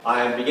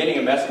I'm beginning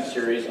a message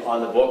series on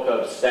the book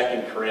of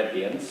 2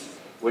 Corinthians,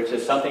 which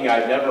is something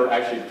I've never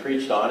actually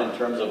preached on in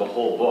terms of a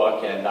whole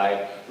book, and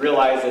I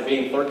realize that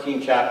being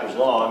 13 chapters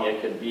long, it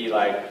could be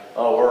like,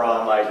 oh, we're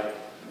on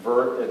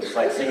it's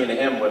like singing a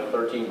hymn with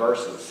 13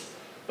 verses.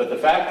 But the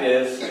fact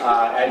is,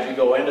 as you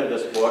go into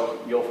this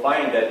book, you'll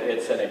find that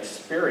it's an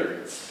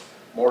experience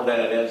more than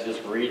it is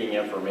just reading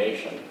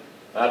information.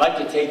 And I'd like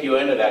to take you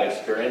into that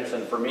experience,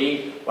 and for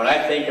me, when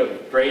I think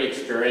of great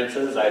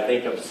experiences, I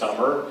think of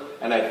summer,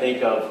 and I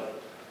think of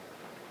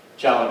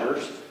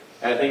challengers,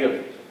 and I think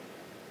of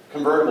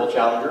convertible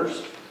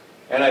challengers,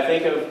 and I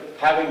think of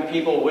having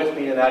people with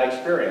me in that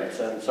experience.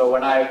 And so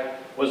when I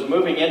was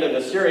moving into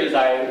the series,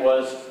 I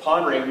was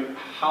pondering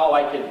how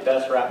I could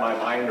best wrap my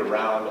mind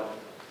around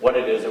what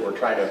it is that we're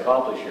trying to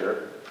accomplish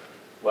here.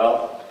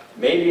 Well,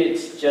 maybe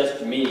it's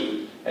just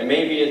me, and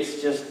maybe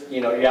it's just,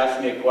 you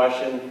ask me a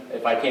question.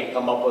 If I can't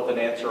come up with an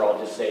answer, I'll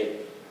just say,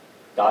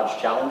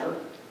 Dodge Challenger.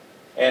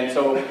 And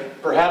so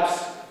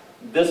perhaps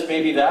this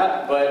may be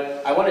that,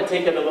 but I want to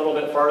take it a little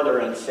bit farther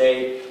and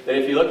say that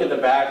if you look at the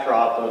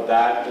backdrop of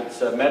that,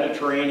 it's a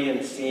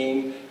Mediterranean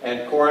scene,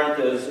 and Corinth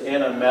is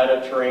in a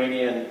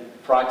Mediterranean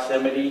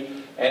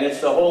proximity, and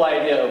it's the whole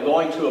idea of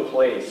going to a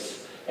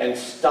place and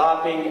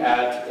stopping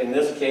at, in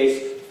this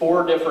case,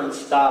 4 different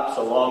stops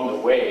along the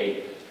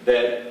way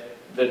that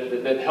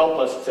help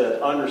us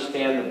to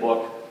understand the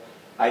book,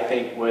 I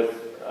think, with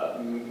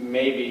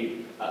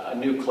maybe a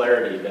new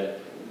clarity that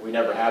we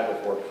never had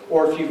before.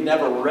 Or if you've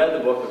never read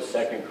the book of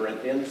 2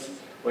 Corinthians,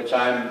 which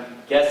I'm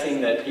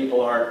guessing that people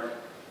aren't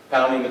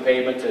pounding the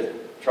pavement to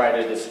try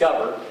to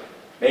discover,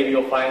 maybe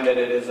you'll find that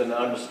it is an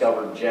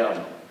undiscovered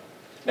gem.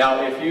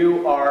 Now, if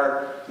you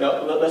are,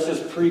 let's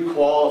just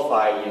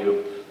pre-qualify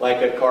you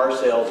like a car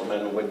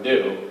salesman would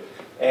do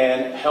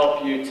and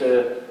help you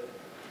to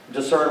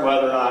discern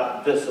whether or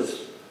not this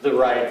is the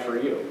ride for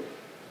you.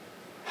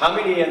 How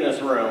many in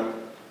this room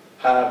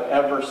have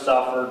ever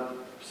suffered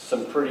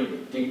some pretty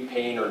deep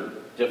pain or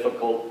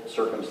difficult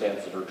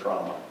circumstances or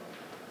trauma?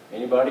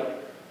 Anybody?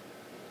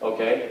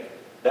 Okay.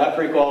 That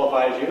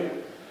pre-qualifies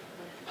you.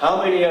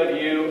 How many of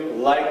you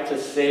like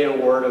to say a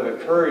word of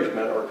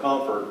encouragement or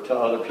comfort to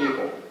other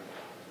people?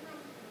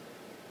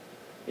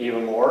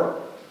 Even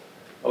more?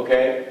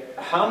 Okay.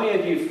 How many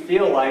of you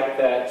feel like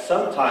that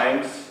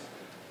sometimes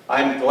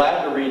I'm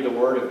glad to read the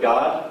Word of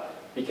God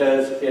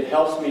because it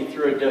helps me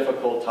through a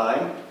difficult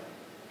time?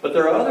 But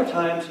there are other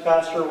times,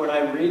 Pastor, when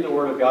I read the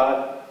Word of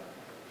God,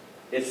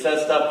 it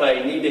says stuff that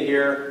I need to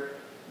hear,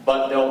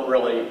 but don't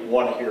really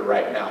want to hear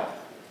right now.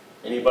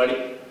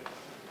 Anybody?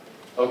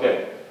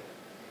 Okay.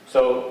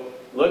 So,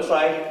 looks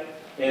like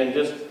in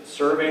just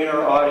surveying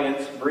our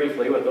audience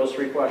briefly with those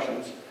 3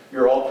 questions,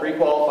 you're all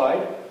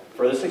pre-qualified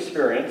for this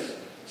experience.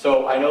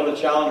 So I know the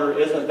Challenger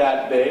isn't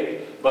that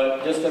big,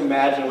 but just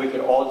imagine we could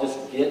all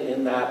just get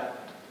in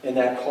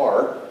that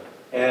car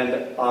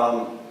and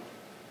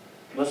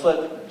let's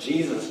let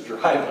Jesus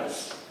drive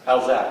us.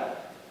 How's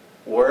that?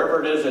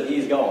 Wherever it is that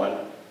He's going,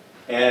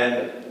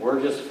 and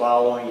we're just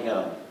following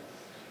Him.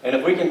 And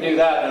if we can do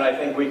that, then I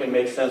think we can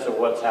make sense of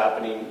what's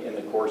happening in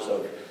the course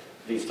of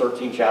these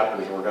 13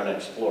 chapters we're going to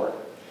explore.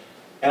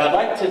 And I'd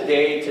like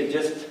today to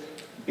just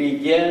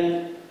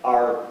begin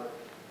our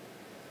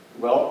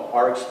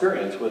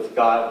experience with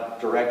God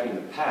directing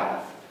the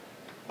path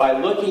by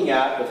looking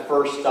at the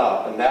first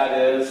stop, and that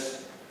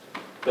is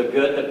the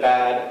good, the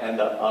bad, and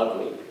the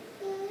ugly.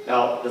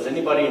 Now, does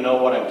anybody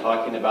know what I'm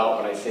talking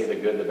about when I say the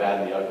good, the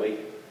bad, and the ugly?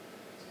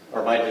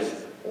 Or am I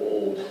just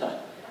old?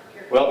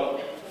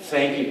 Well,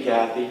 thank you,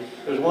 Kathy.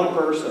 There's one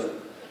person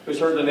who's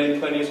heard the name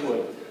Clint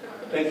Eastwood.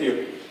 Thank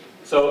you.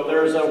 So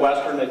there's a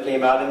Western that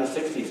came out in the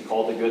 60s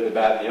called The Good, the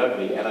Bad, and the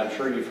Ugly, and I'm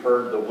sure you've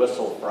heard the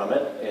whistle from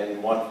it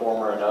in one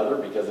form or another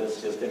because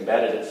it's just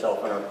embedded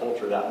itself in our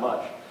culture that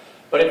much.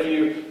 But if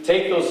you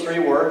take those 3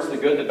 words, the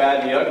good, the bad,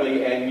 and the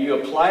ugly, and you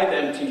apply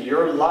them to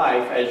your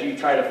life as you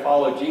try to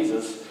follow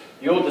Jesus,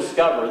 you'll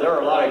discover there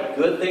are a lot of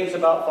good things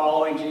about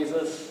following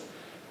Jesus.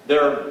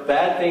 There are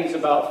bad things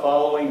about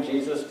following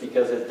Jesus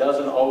because it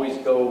doesn't always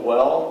go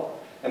well.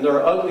 And there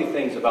are ugly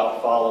things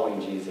about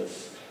following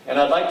Jesus. And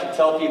I'd like to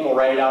tell people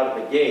right out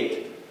of the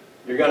gate,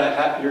 you're going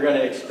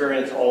to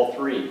experience all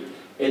 3.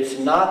 It's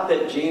not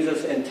that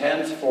Jesus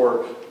intends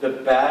for the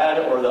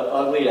bad or the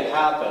ugly to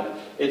happen.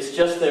 It's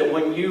just that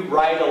when you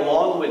ride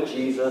along with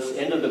Jesus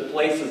into the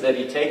places that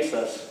He takes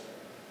us,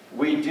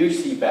 we do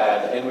see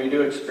bad and we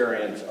do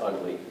experience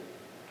ugly.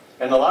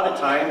 And a lot of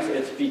times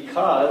it's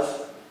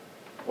because,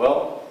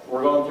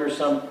 we're going through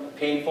some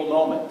painful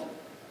moment.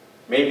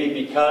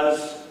 Maybe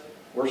because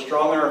we're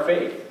strong in our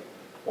faith.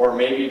 Or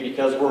maybe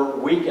because we're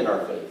weak in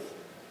our faith.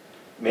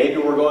 Maybe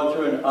we're going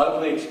through an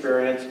ugly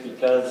experience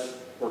because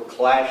we're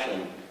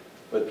clashing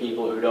with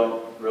people who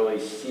don't really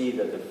see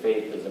that the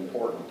faith is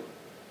important.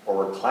 Or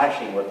we're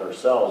clashing with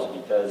ourselves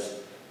because,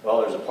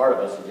 there's a part of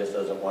us that just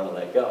doesn't want to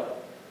let go.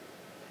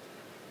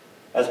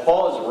 As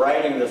Paul is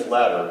writing this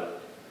letter,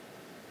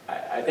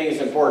 I think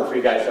it's important for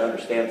you guys to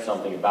understand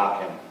something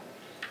about him.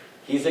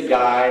 He's a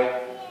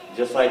guy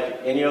just like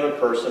any other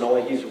person,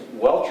 only he's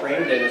well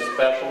trained in his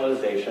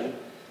specialization.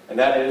 And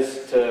that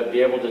is to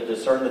be able to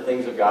discern the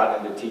things of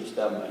God and to teach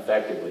them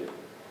effectively.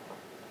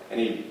 And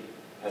he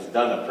has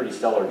done a pretty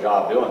stellar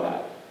job doing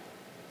that.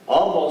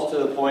 Almost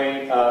to the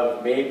point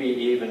of maybe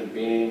even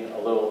being a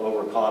little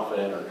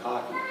overconfident or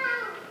cocky.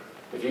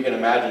 If you can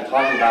imagine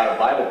talking about a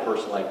Bible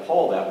person like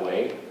Paul that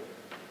way,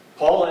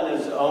 Paul in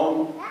his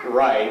own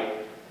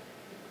right,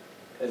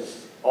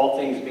 as all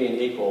things being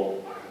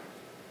equal,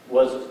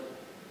 was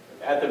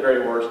at the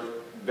very worst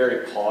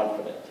very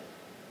confident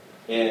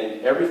in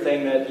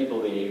everything that he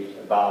believed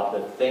about the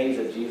things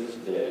that Jesus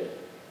did,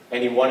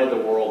 and he wanted the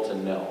world to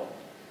know.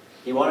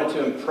 He wanted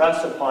to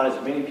impress upon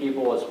as many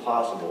people as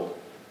possible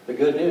the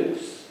good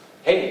news.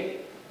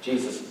 Hey,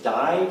 Jesus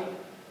died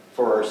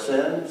for our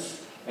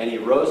sins, and he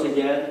rose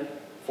again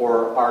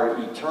for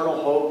our eternal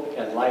hope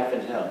and life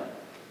in him.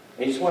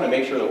 And he just wanted to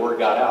make sure the word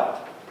got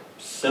out.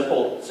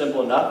 Simple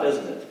enough,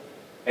 isn't it?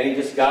 And he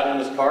just got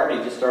in his car and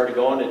he just started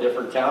going to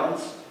different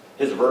towns,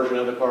 his version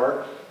of the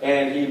car,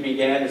 and he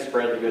began to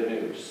spread the good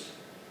news.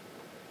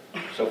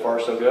 So far,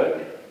 so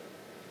good.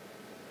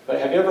 But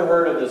have you ever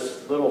heard of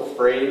this little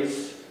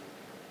phrase,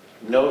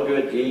 no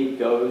good deed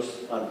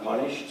goes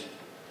unpunished?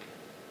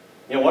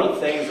 You know, one of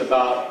the things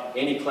about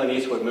any Clint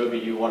Eastwood movie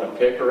you want to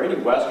pick, or any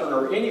Western,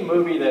 or any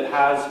movie that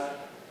has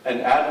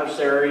an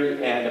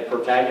adversary and a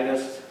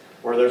protagonist,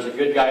 where there's a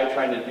good guy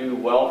trying to do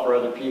well for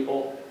other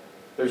people,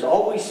 there's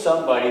always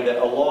somebody that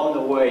along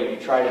the way you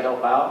try to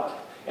help out.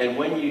 And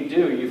when you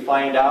do, you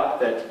find out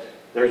that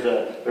there's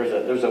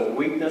a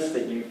weakness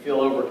that you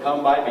feel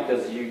overcome by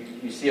because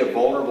you see a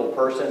vulnerable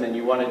person and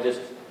you want to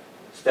just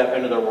step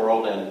into their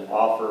world and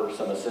offer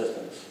some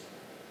assistance.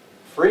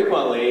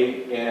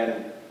 Frequently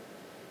in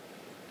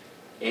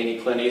any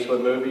Clint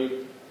Eastwood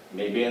movie,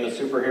 maybe in a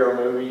superhero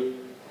movie,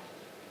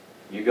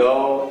 you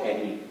go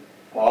and you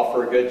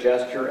offer a good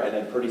gesture and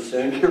then pretty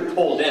soon you're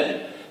pulled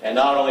in. And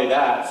not only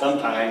that,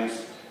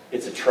 sometimes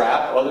it's a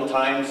trap, other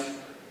times,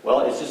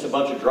 well, it's just a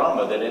bunch of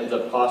drama that ends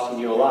up costing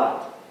you a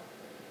lot.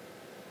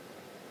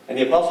 And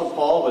the Apostle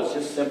Paul was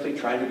just simply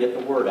trying to get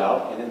the word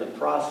out, and in the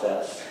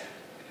process,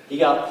 he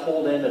got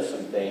pulled into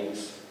some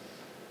things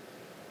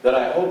that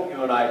I hope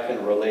you and I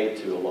can relate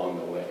to along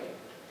the way.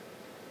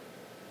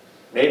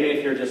 Maybe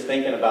if you're just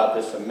thinking about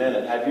this a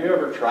minute, have you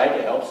ever tried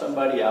to help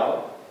somebody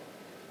out,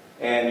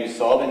 and you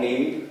saw the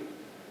need,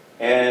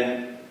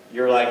 and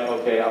you're like,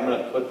 okay, I'm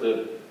going to put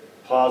the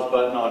pause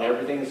button on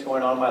everything that's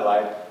going on in my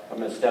life, I'm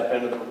going to step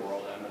into the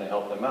world, I'm going to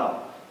help them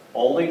out.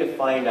 Only to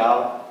find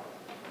out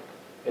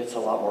it's a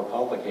lot more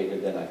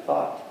complicated than I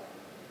thought.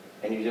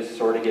 And you just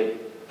sort of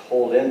get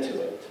pulled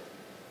into it.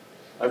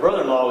 My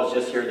brother-in-law was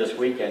just here this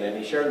weekend, and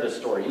he shared this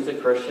story. He's a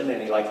Christian,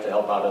 and he likes to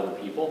help out other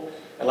people.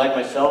 And like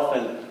myself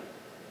and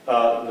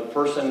the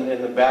person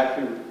in the back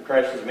who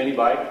crashed his mini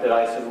bike that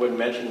I said wouldn't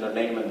mention their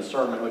name in the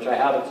sermon, which I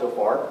haven't so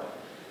far,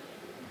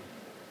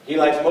 he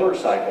likes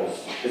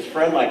motorcycles. His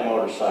friend liked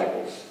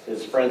motorcycles.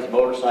 His friend's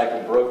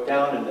motorcycle broke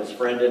down, and his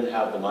friend didn't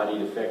have the money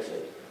to fix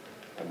it.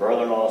 My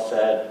brother-in-law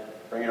said,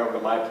 bring it over to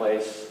my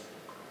place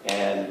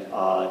and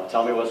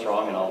tell me what's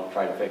wrong, and I'll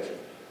try to fix it.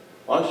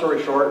 Long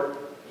story short,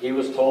 he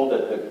was told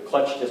that the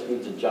clutch just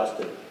needs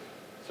adjusted.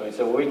 So he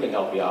said, well, we can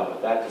help you out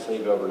with that. Just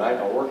leave it overnight.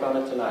 I'll work on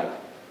it tonight.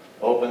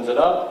 Opens it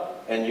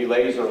up, and you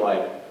ladies are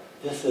like,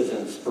 this is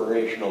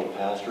inspirational,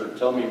 Pastor.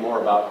 Tell me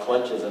more about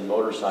clutches and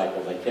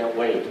motorcycles. I can't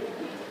wait.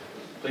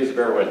 Please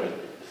bear with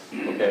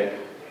me. Okay?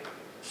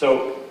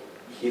 So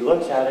he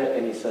looks at it,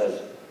 and he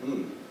says,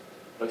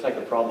 looks like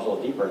the problem's a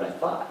little deeper than I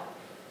thought.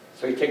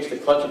 So he takes the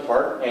clutch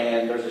apart,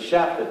 and there's a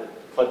shaft that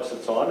the clutch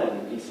sits on,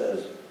 and he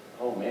says,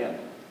 oh man,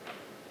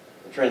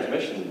 the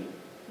transmission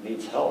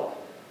needs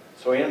help.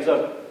 So he ends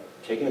up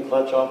taking the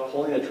clutch off,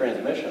 pulling the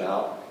transmission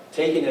out,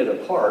 taking it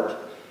apart,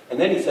 and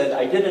then he said,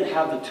 I didn't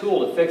have the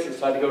tool to fix it,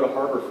 so I had to go to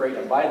Harbor Freight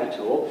and buy the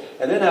tool.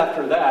 And then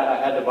after that, I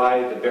had to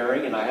buy the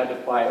bearing, and I had to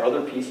buy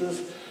other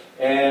pieces.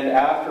 And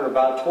after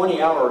about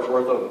 20 hours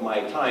worth of my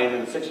time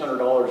and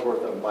 $600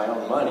 worth of my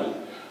own money,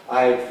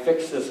 I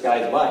fixed this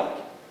guy's bike.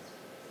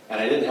 And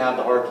I didn't have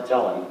the heart to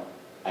tell him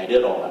I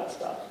did all that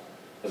stuff.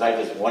 Because I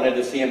just wanted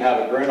to see him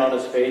have a grin on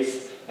his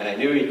face, and I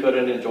knew he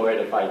couldn't enjoy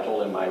it if I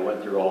told him I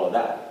went through all of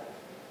that.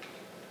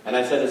 And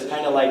I said, it's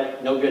kind of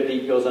like no good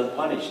deed goes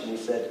unpunished. And he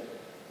said,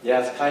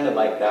 yeah, it's kind of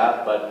like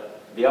that,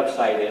 but the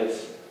upside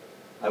is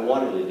I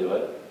wanted to do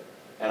it,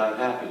 and I'm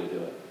happy to do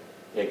it.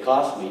 It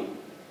cost me,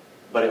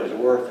 but it was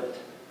worth it.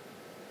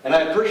 And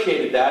I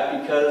appreciated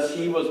that because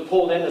he was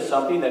pulled into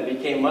something that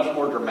became much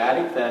more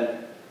dramatic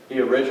than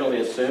he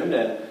originally assumed,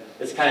 and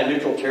it's kind of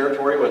neutral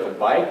territory with a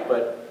bike,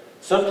 but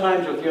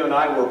sometimes with you and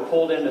I, we're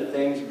pulled into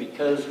things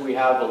because we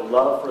have a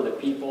love for the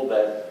people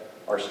that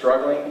are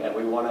struggling, and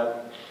we want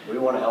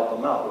to help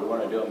them out. We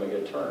want to do them a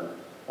good turn.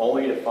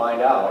 Only to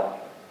find out,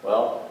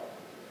 well,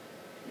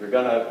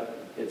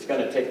 it's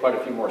going to take quite a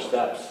few more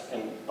steps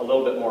and a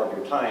little bit more of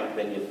your time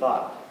than you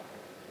thought.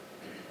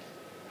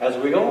 As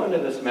we go into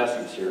this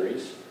message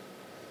series,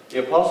 the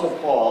Apostle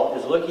Paul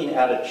is looking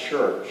at a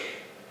church,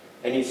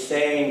 and he's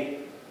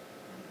saying,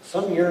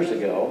 some years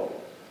ago,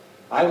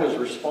 I was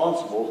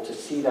responsible to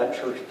see that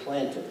church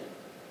planted.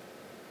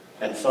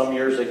 And some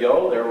years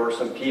ago, there were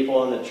some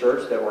people in the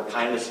church that were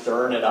kind of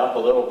stirring it up a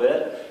little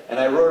bit. And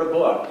I wrote a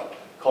book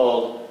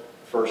called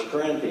 1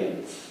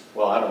 Corinthians.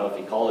 Well, I don't know if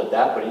he called it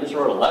that, but he just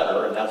wrote a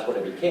letter, and that's what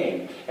it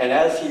became. And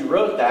as he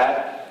wrote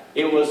that,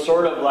 it was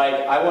sort of like,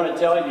 I want to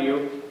tell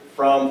you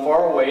from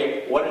far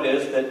away what it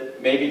is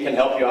that maybe can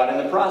help you out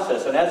in the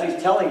process. And as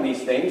he's telling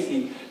these things,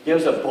 he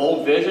gives a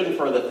bold vision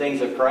for the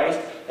things of Christ.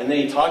 And then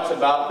he talks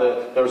about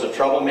there was a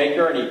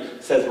troublemaker, and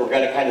he says we're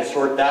going to kind of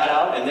sort that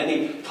out. And then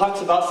he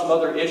talks about some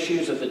other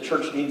issues that the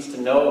church needs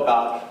to know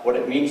about what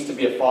it means to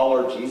be a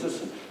follower of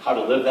Jesus and how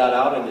to live that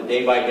out in the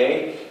day by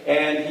day.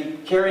 And he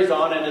carries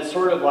on, and it's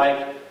sort of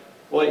like,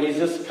 well, he's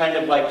just kind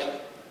of like,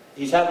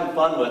 he's having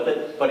fun with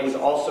it, but he's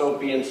also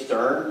being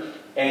stern.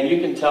 And you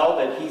can tell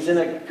that he's in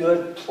a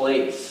good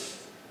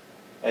place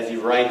as he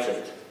writes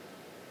it.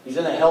 He's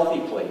in a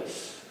healthy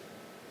place.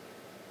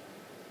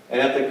 And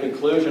at the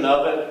conclusion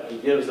of it, he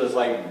gives this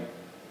like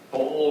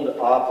bold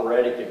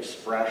operatic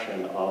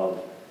expression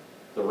of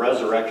the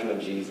resurrection of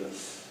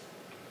Jesus.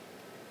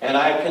 And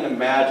I can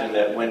imagine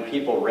that when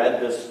people read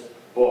this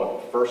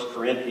book, 1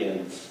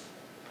 Corinthians,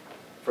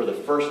 for the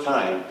first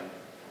time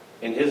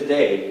in his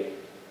day,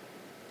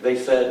 they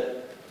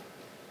said,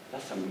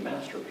 that's a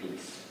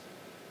masterpiece.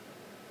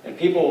 And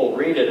people will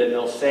read it and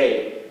they'll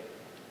say,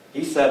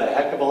 he said a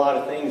heck of a lot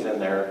of things in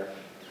there,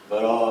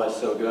 but oh, it's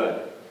so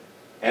good.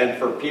 And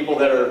for people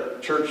that are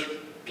church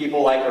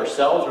people like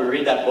ourselves, we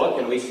read that book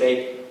and we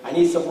say, I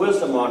need some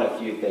wisdom on a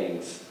few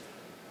things.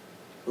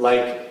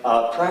 Like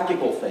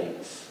practical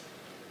things.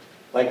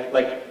 Like,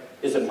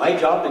 is it my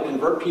job to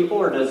convert people,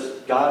 or does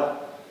God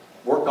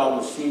work on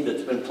the seed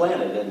that's been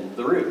planted and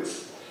the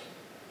roots?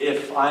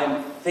 If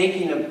I'm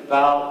thinking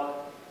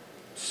about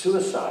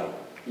suicide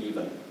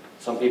even,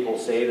 some people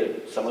say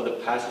that some of the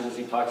passages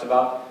he talks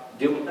about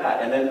deal with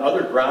that. And then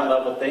other ground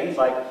level things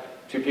like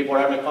two people are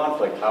having a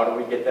conflict. How do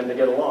we get them to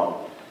get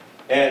along?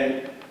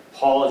 And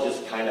Paul is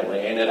just kind of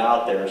laying it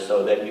out there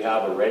so that you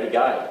have a ready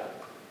guide.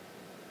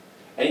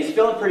 And he's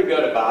feeling pretty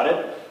good about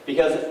it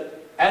because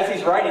as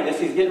he's writing this,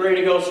 he's getting ready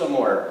to go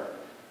somewhere.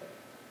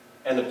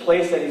 And the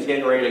place that he's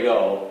getting ready to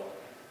go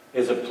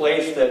is a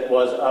place that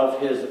was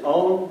of his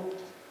own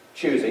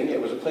choosing.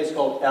 It was a place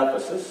called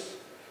Ephesus.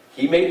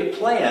 He made the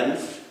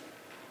plans.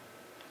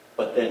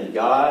 But then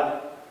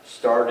God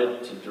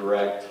started to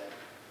direct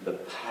the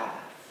path.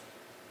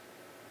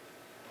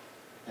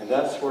 And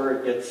that's where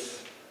it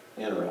gets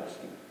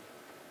interesting.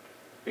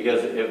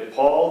 Because if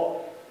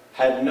Paul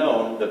had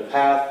known the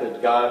path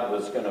that God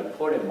was going to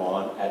put him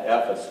on at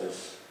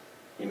Ephesus,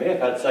 he may have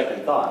had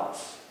second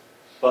thoughts.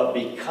 But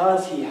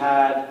because he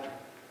had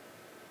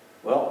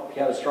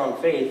a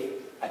strong faith,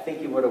 I think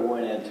he would have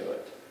went into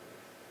it.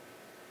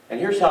 And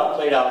here's how it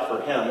played out for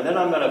him. And then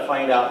I'm going to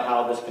find out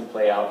how this can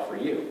play out for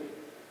you.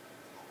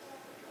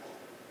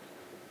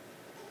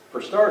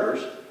 For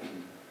starters,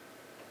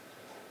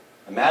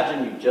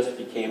 imagine you just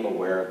became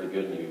aware of the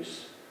good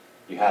news.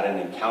 You had an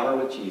encounter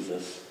with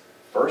Jesus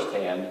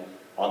firsthand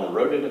on the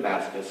road to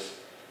Damascus,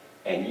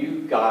 and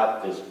you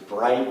got this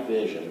bright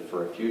vision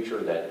for a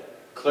future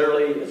that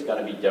clearly is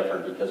going to be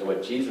different because of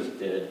what Jesus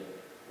did.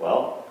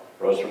 Well,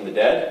 rose from the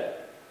dead,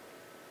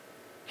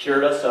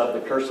 cured us of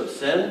the curse of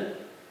sin,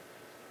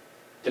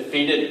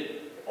 defeated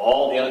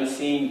all the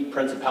unseen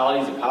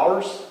principalities and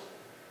powers,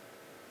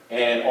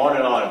 and on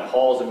and on.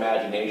 Paul's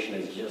imagination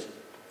is just,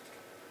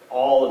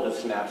 all of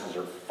the synapses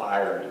are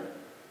firing.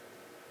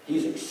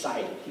 He's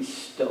excited. He's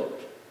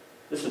stoked.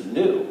 This is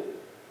new.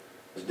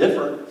 It's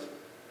different.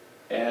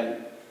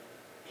 And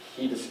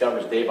he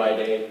discovers day by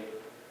day,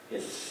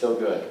 it's so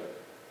good.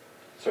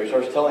 So he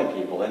starts telling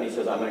people. Then he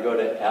says, I'm going to go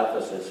to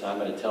Ephesus and I'm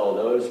going to tell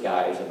those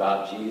guys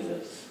about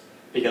Jesus.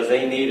 Because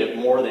they need it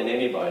more than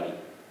anybody.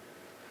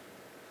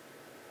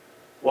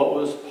 What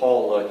was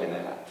Paul looking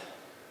at?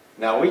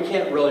 Now, we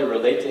can't really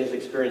relate to his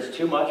experience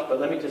too much, but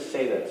let me just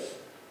say this.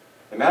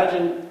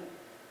 Imagine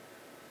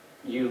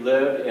you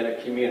lived in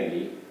a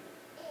community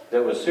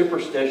that was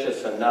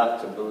superstitious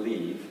enough to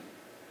believe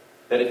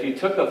that if you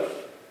took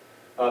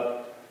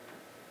a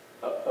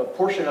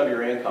portion of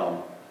your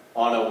income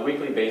on a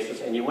weekly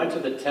basis and you went to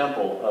the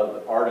temple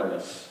of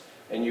Artemis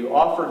and you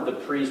offered the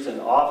priest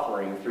an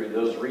offering through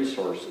those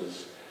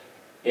resources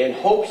in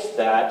hopes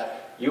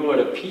that you would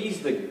appease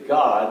the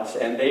gods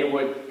and they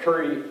would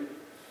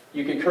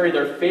you could curry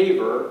their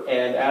favor,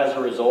 and as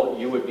a result,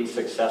 you would be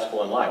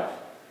successful in life.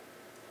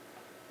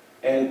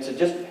 And to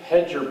just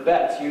hedge your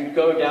bets, you'd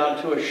go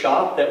down to a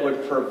shop that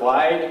would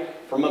provide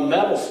from a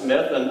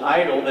metalsmith an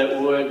idol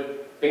that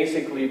would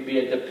basically be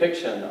a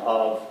depiction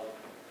of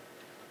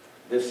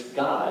this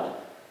God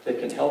that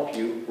can help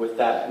you with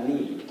that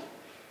need.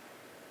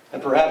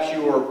 And perhaps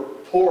you were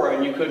poor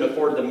and you couldn't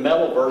afford the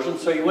metal version,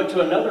 so you went to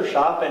another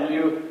shop and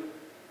you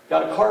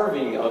got a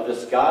carving of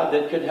this God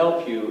that could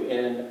help you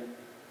in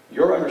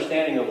your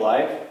understanding of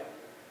life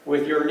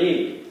with your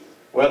need.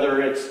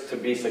 Whether it's to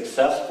be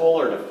successful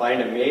or to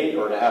find a mate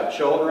or to have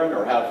children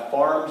or have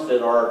farms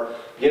that are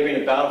giving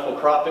a bountiful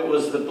crop. It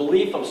was the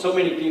belief of so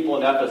many people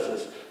in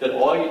Ephesus that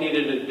all you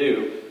needed to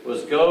do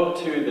was go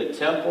to the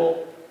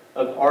temple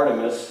of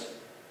Artemis,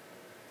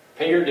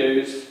 pay your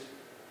dues,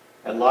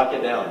 and lock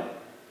it down.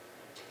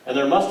 And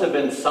there must have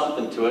been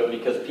something to it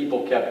because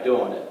people kept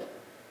doing it.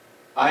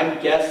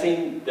 I'm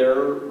guessing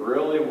there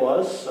really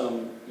was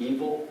some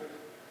evil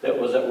that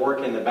was at work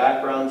in the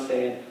background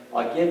saying,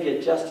 I'll give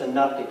you just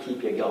enough to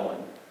keep you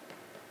going.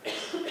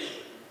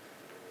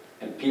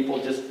 And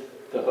people just,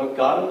 the hook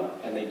got them,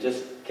 and they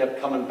just kept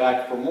coming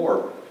back for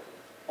more.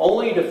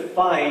 Only to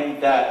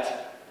find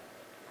that,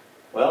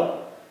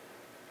 well,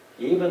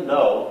 even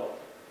though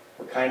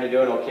we're kind of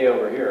doing okay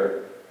over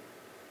here,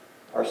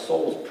 our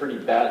soul's pretty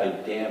badly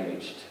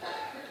damaged.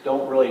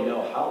 Don't really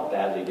know how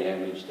badly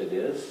damaged it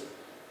is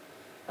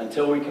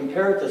until we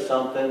compare it to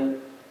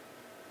something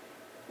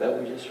that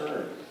we just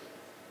heard.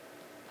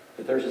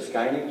 That there's this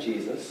guy named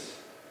Jesus,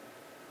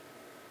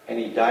 and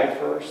he died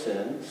for our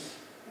sins,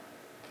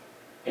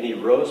 and he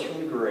rose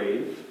from the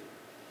grave,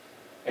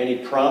 and he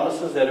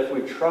promises that if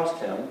we trust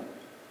him,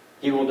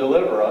 he will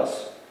deliver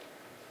us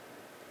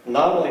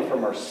not only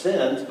from our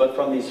sins, but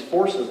from these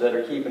forces that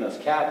are keeping us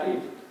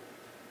captive.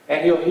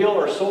 And he'll heal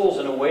our souls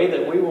in a way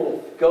that we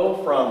will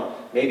go from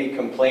maybe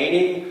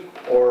complaining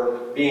or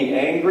being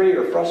angry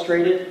or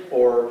frustrated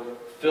or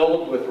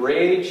filled with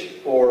rage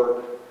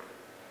or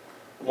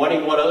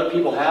wanting what other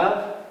people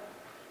have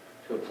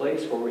to a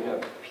place where we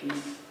have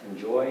peace and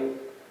joy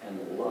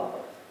and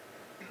love.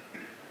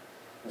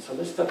 And so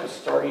this stuff is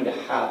starting to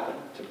happen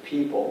to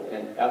people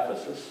in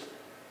Ephesus.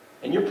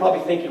 And you're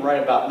probably thinking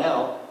right about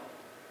now,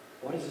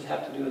 what does this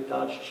have to do with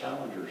Dodge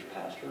Challengers,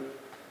 Pastor?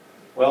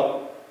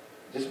 Well,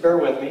 just bear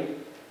with me,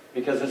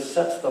 because it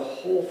sets the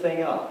whole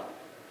thing up.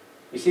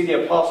 You see,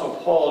 the Apostle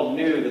Paul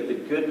knew that the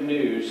good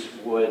news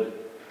would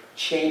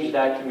change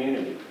that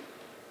community.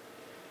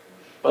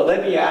 But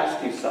let me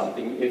ask you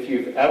something. If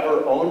you've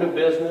ever owned a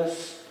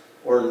business,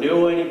 or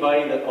knew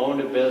anybody that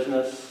owned a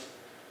business,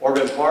 or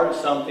been part of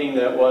something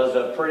that was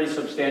a pretty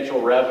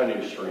substantial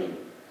revenue stream,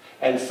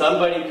 and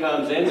somebody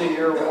comes into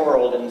your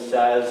world and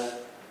says,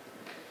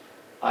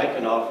 I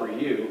can offer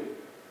you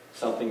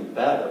something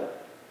better.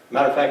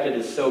 Matter of fact, it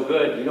is so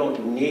good, you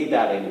don't need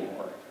that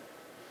anymore.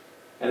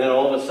 And then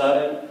all of a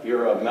sudden,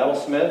 you're a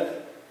metalsmith,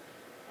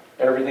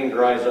 everything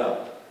dries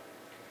up.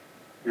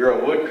 You're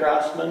a wood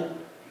craftsman,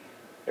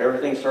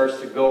 everything starts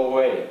to go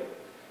away.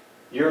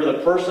 You're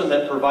the person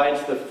that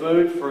provides the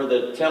food for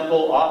the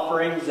temple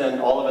offerings,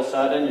 and all of a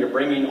sudden, you're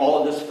bringing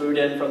all of this food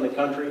in from the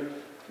country.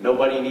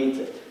 Nobody needs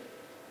it.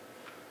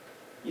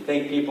 You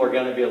think people are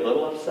going to be a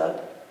little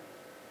upset?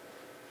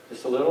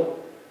 Just a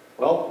little?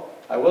 Well,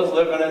 I was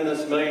living in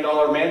this $1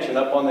 million mansion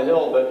up on the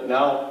hill, but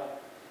now,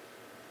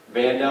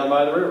 van down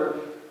by the river.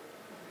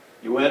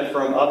 You went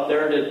from up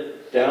there to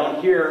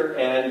down here,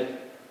 and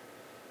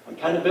I'm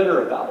kind of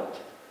bitter about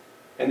it.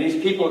 And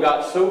these people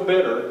got so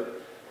bitter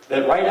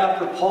that right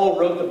after Paul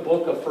wrote the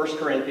book of 1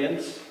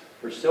 Corinthians,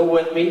 you're still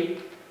with me,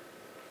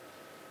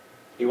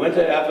 he went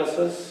to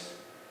Ephesus,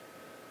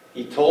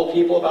 he told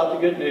people about the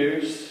good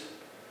news,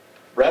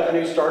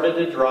 revenue started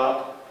to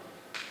drop,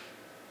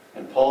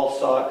 and Paul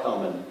saw it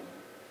coming.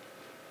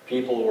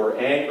 People were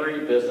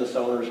angry, business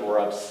owners were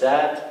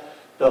upset.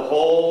 The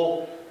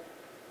whole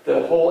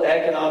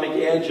economic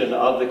engine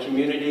of the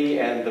community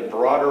and the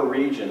broader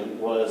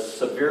region was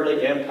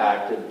severely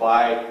impacted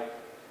by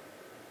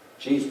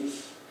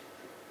Jesus.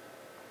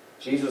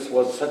 Jesus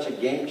was such a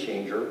game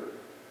changer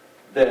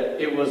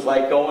that it was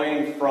like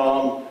going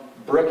from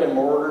brick and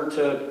mortar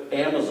to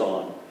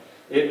Amazon.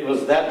 It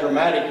was that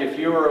dramatic. If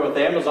you were with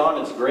Amazon,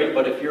 it's great,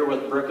 but if you're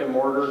with brick and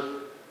mortar,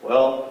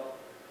 well,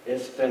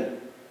 it's been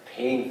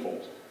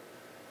painful.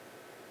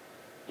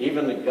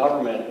 Even the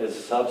government is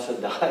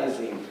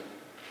subsidizing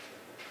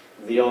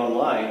the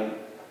online,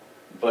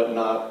 but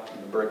not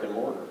the brick and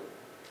mortar.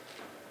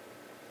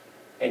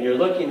 And you're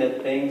looking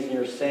at things and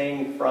you're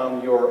saying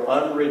from your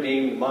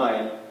unredeemed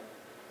mind,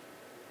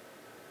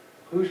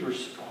 who's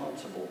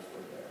responsible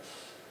for this?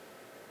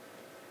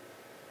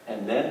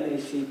 And then they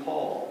see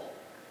Paul.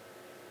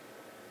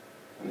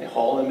 And they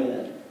haul him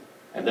in.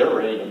 And they're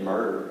ready to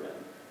murder him.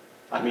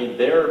 I mean,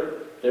 they're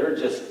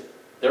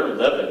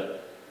livid.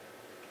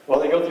 Well,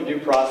 they go through due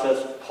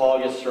process. Paul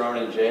gets thrown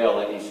in jail,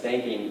 and he's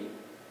thinking,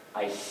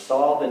 I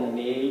saw the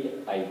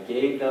need, I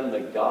gave them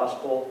the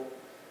gospel,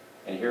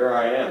 and here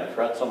I am,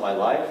 threats on my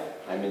life.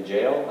 I'm in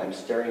jail, I'm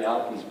staring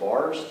out these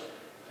bars,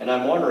 and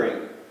I'm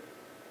wondering,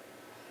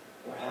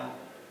 what happened?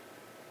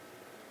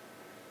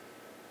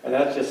 And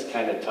that just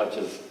kind of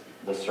touches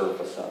the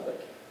surface of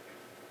it.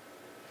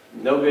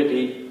 No good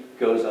deed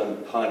goes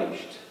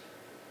unpunished.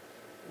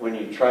 When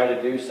you try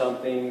to do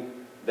something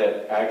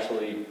that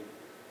actually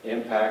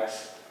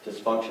impacts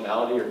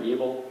dysfunctionality or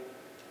evil,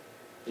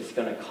 it's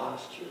going to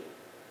cost you.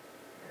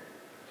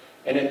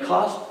 And it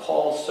cost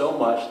Paul so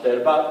much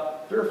that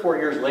about 3 or 4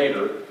 years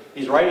later,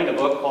 he's writing a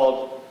book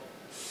called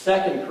 2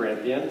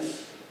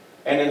 Corinthians.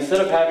 And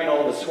instead of having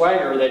all the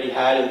swagger that he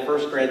had in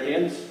 1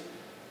 Corinthians,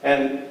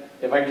 and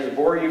if I can just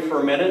bore you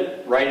for a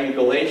minute, writing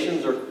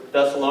Galatians or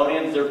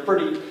Thessalonians, they're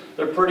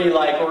pretty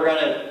like we're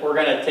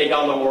gonna take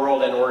on the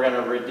world and we're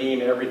gonna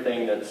redeem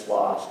everything that's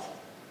lost.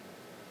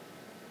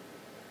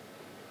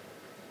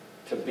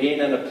 To being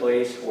in a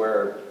place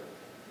where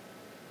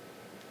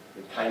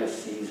you're kind of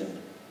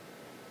seasoned.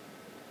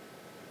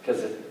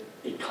 Because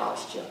it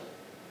cost you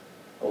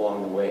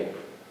along the way.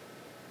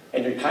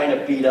 And you're kind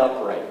of beat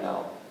up right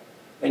now.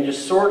 And you're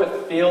sort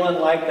of feeling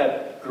like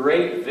that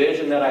great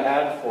vision that I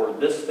had for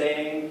this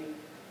thing,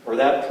 or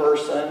that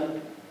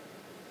person,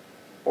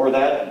 or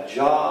that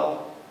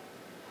job,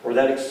 or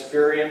that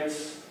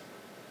experience.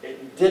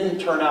 It didn't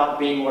turn out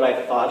being what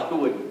I thought it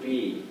would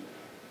be.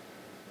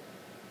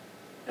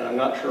 And I'm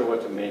not sure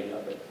what to make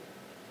of it.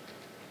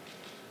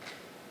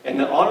 And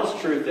the honest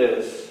truth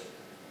is,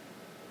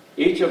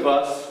 each of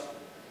us,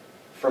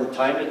 from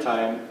time to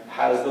time,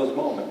 has those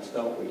moments,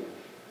 don't we?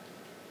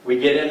 We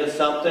get into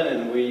something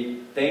and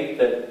we think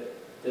that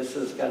this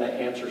is going to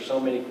answer so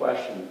many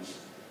questions,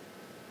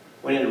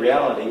 when in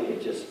reality,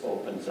 it just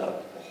opens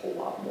up a whole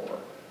lot more.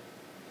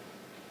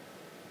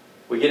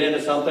 We get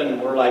into something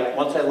and we're like,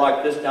 once I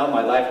lock this down,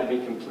 my life will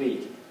be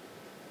complete.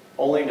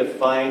 Only to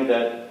find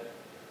that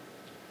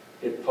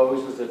it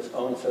poses its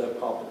own set of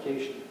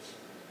complications.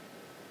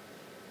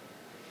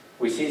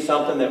 We see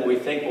something that we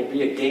think will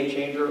be a game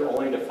changer,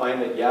 only to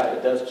find that, yeah,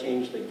 it does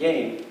change the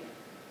game,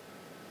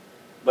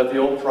 but the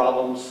old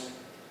problems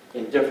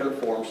in different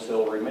forms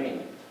still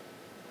remain.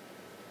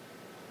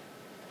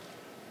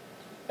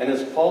 And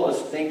as Paul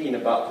is thinking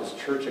about this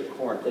church at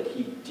Corinth that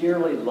he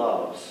dearly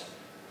loves,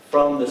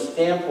 from the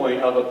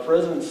standpoint of a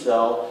prison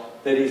cell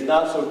that he's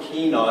not so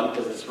keen on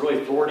because it's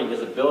really thwarting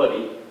his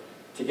ability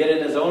to get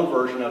in his own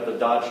version of the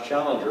Dodge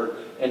Challenger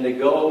and to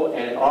go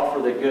and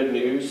offer the good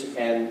news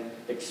and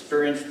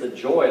experience the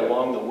joy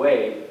along the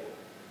way.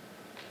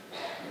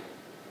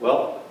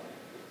 Well,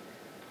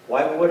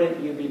 why wouldn't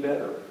you be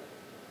better?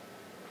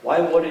 Why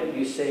wouldn't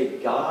you say,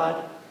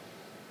 God,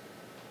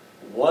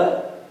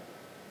 what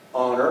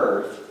on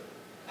earth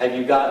have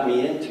you got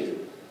me into?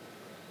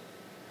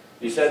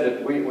 You said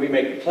that we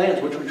make the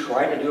plans, which we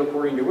try to do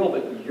according to your will,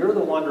 but you're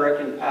the one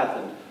directing the path,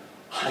 and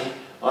I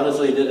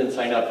honestly didn't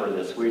sign up for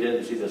this. We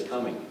didn't see this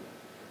coming.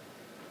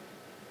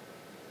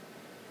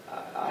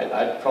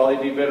 I'd probably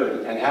be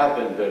bitter, and have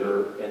been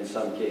bitter in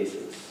some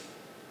cases.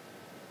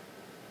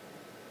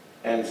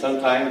 And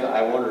sometimes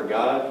I wonder,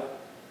 God,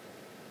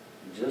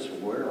 just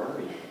where are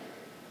you?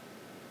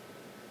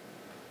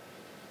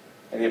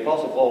 And the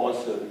Apostle Paul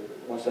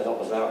wants to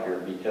help us out here,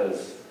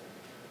 because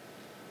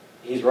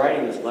he's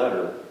writing this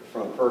letter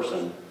from a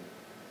person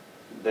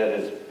that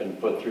has been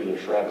put through the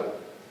shredder.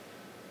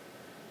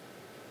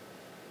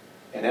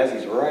 And as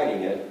he's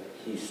writing it,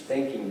 he's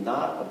thinking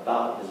not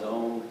about his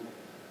own,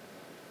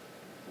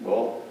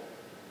 well,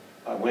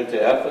 I went to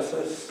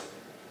Ephesus,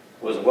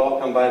 was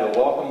welcomed by the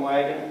welcome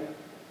wagon,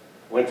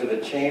 went to the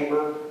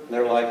chamber, and they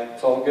were like,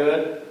 it's all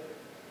good.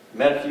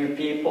 Met a few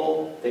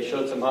people, they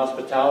showed some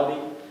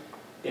hospitality.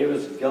 It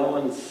was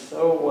going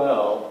so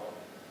well.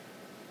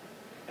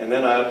 And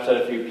then I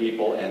upset a few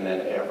people, and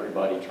then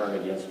everybody turned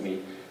against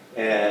me.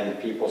 And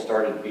people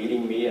started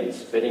beating me and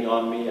spitting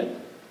on me.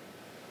 And,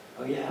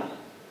 oh yeah,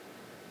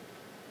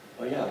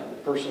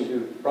 the person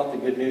who brought the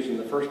good news in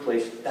the first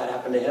place, that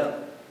happened to him.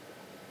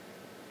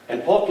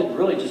 And Paul could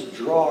really just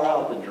draw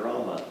out the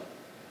drama.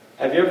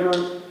 Have you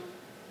ever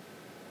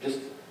just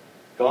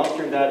gone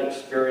through that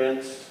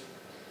experience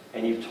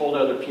and you've told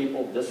other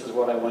people, this is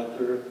what I went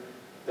through,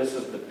 this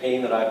is the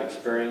pain that I've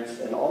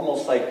experienced, and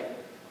almost like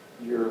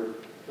you're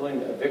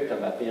feeling a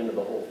victim at the end of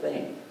the whole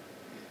thing?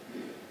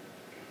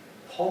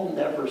 Paul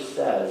never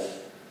says,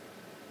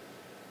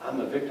 I'm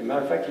a victim.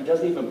 Matter of fact, he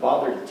doesn't even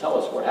bother to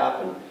tell us what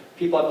happened.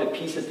 People have to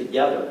piece it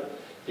together,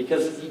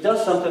 because he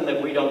does something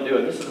that we don't do.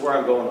 And this is where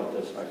I'm going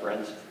with this, my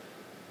friends.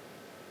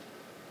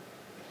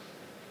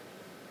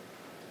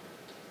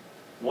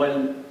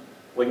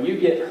 When you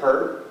get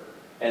hurt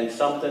and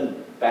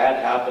something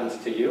bad happens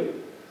to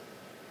you,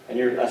 and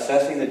you're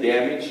assessing the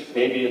damage,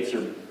 maybe it's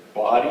your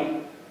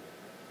body,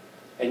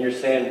 and you're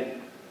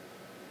saying,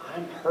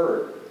 I'm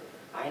hurt,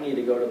 I need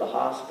to go to the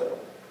hospital,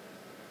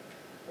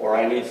 or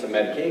I need some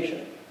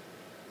medication,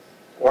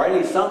 or I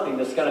need something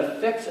that's going to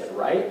fix it,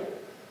 right?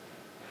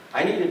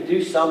 I need to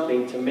do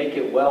something to make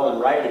it well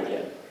and right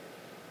again.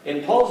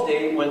 In Paul's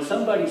day, when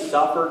somebody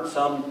suffered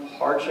some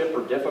hardship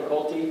or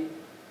difficulty,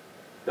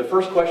 the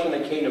first question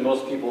that came to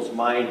most people's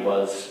mind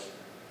was,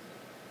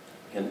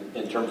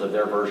 in terms of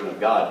their version of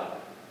God,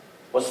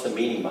 what's the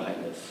meaning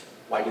behind this?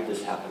 Why did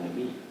this happen to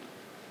me?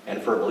 And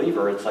for a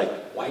believer, it's like,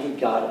 why did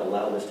God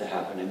allow this to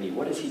happen to me?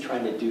 What is he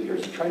trying to do here?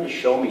 Is he trying to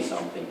show me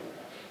something?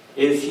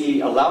 Is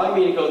he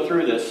allowing me to go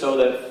through this so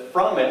that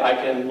from it I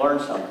can learn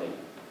something?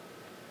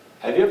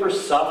 Have you ever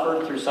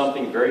suffered through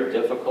something very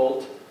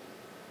difficult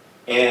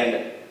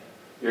and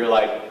you're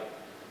like,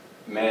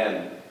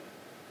 man,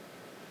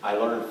 I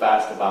learned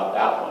fast about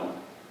that one?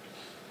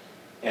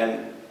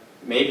 And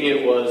maybe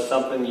it was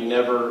something you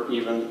never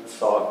even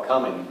saw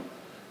coming.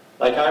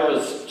 Like I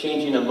was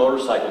changing a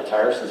motorcycle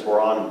tire, since we're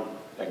on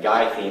a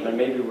guy theme, and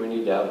maybe we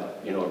need to have,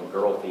 a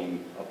girl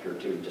theme up here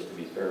too, just to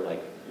be fair,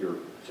 like you're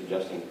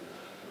suggesting.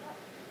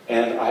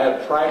 And I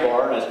had a pry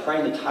bar, and I was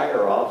prying the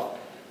tire off,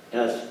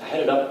 and I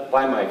had it up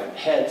by my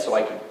head so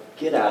I could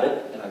get at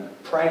it, and I'm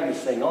prying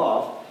this thing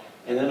off,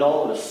 and then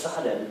all of a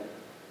sudden,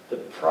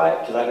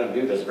 because I don't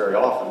do this very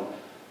often,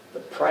 the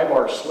pry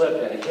bar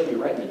slipped and it hit me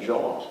right in the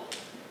jaw.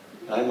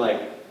 And I'm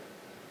like,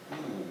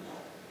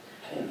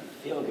 I didn't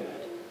feel good.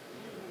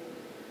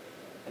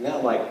 And then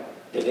I'm like,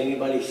 did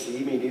anybody see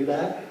me do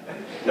that?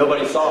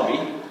 Nobody saw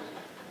me.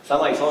 So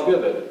I'm like, it's all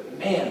good, but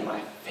man, my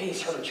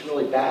face hurts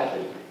really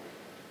badly.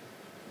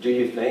 Do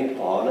you think,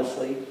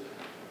 honestly,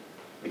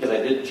 because I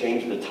did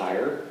change the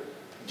tire,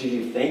 do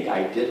you think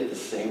I did it the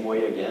same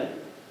way again?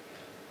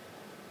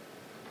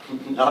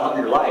 Not on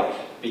your life.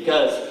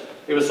 Because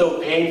it was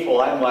so painful,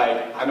 I'm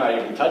like, I'm not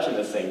even touching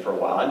this thing for a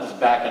while. I'm just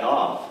backing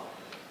off.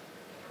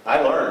 I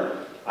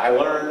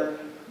learned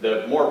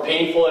the more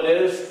painful it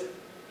is,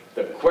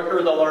 the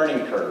quicker the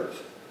learning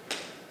curve.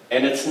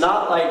 And it's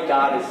not like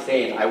God is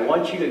saying, I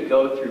want you to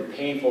go through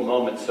painful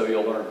moments so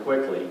you'll learn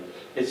quickly.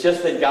 It's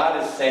just that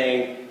God is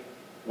saying,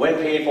 when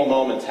painful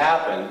moments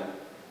happen,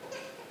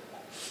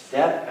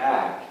 step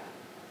back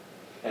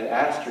and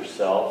ask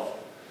yourself,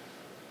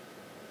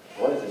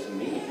 what does this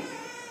mean?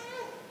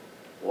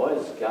 What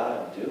is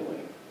God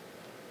doing?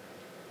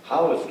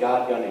 How is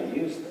God going to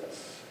use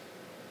this?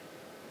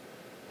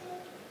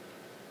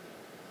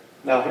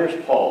 Now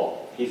here's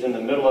Paul. He's in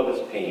the middle of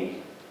his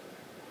pain.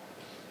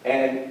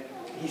 And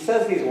he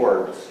says these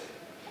words.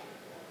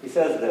 He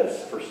says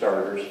this, for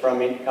starters,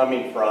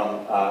 coming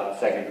from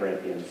 2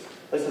 Corinthians.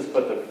 Let's just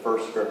put the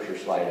first scripture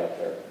slide up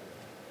there.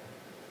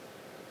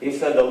 He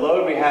said, the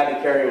load we had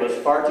to carry was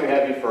far too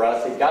heavy for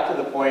us. It got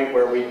to the point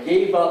where we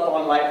gave up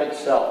on life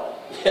itself.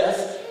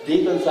 Yes,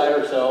 deep inside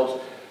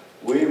ourselves,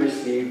 we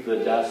received the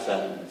death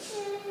sentence.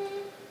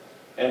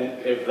 And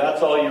if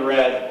that's all you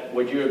read,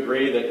 would you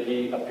agree that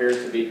he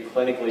appears to be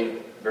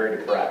clinically very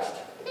depressed?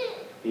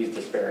 He's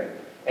despairing.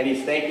 And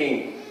he's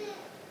thinking,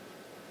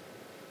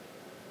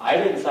 I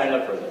didn't sign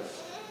up for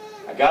this.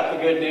 I got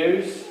the good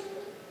news.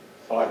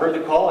 Oh, I heard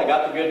the call. I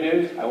got the good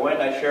news. I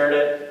went and I shared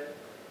it.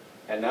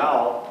 And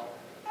now,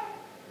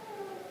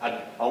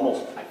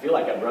 I feel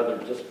like I'd rather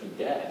just be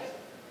dead.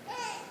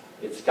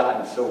 It's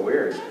gotten so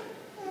weird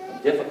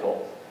and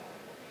difficult.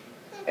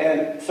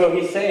 And so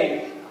he's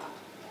saying,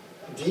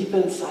 deep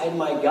inside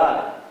my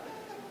gut,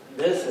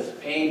 this is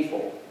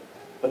painful.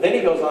 But then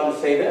he goes on to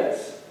say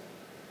this.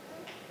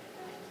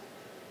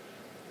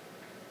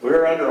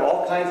 We're under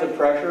all kinds of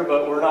pressure,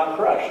 but we're not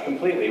crushed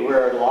completely.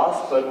 We're at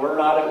loss, but we're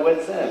not at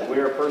wit's end. We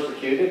are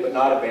persecuted, but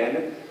not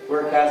abandoned.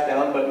 We're cast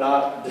down, but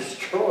not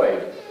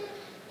destroyed.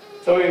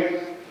 So he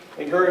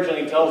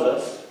encouragingly tells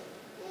us,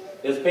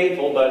 it's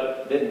painful,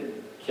 but didn't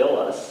kill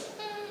us.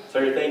 So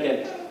you're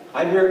thinking,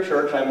 I'm here at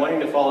church, I'm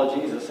wanting to follow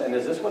Jesus, and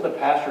is this what the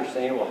pastor's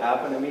saying will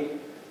happen to me?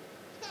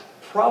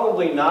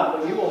 Probably not,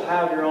 but you will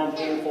have your own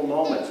painful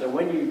moments. And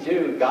when you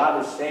do,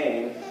 God is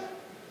saying,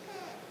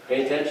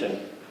 pay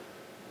attention.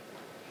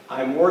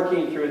 I'm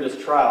working through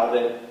this trial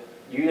that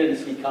you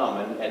didn't see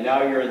coming, and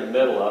now you're in the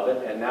middle of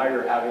it, and now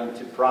you're having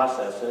to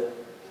process it.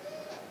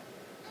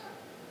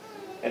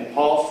 And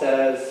Paul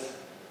says,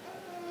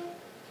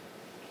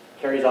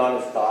 carries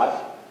on his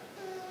thought.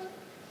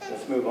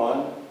 Let's move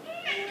on.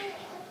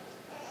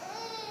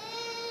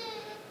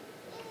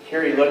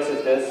 Here he looks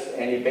at this,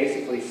 and he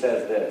basically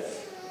says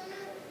this.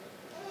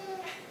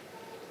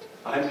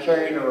 I'm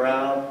carrying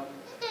around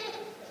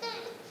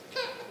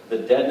the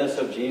deadness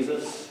of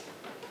Jesus,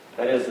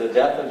 that is, the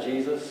death of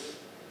Jesus,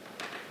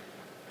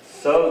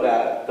 so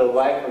that the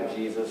life of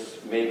Jesus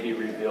may be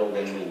revealed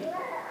in me.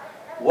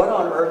 What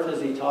on earth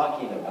is he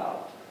talking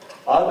about?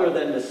 Other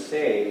than to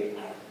say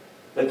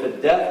that the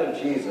death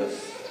of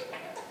Jesus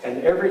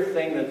and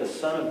everything that the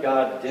Son of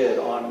God did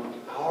on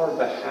our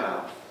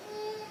behalf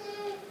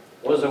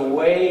was a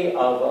way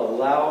of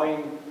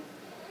allowing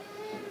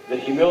the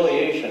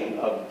humiliation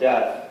of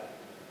death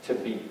to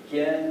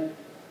begin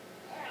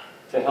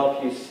to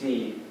help you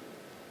see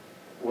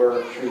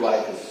where true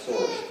life is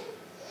sourced.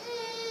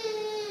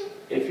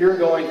 If you're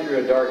going through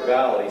a dark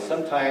valley,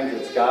 sometimes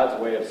it's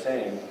God's way of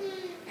saying,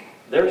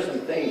 there's some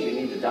things you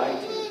need to die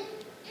to.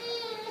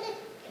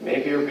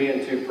 Maybe you're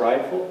being too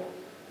prideful.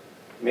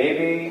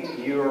 Maybe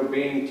you're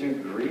being too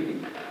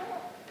greedy.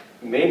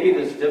 Maybe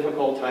this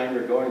difficult time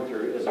you're going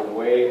through is a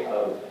way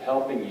of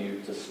helping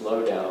you to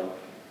slow down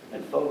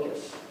and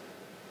focus.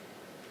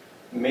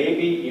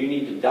 Maybe you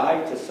need to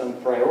die to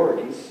some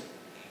priorities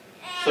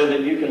so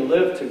that you can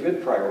live to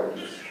good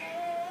priorities.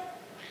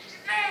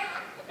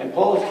 And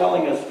Paul is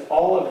telling us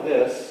all of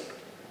this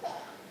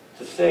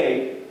to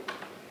say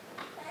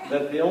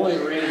that the only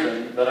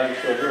reason that I'm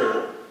still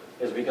here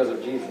is because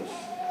of Jesus.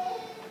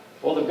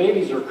 Well, the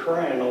babies are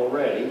crying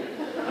already,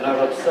 and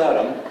I've upset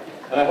them,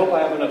 and I hope I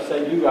haven't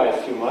upset you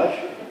guys too much,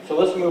 so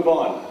let's move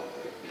on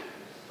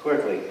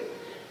quickly.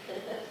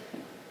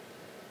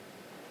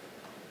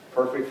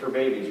 Perfect for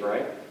babies,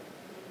 right?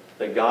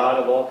 The God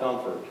of all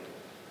comfort,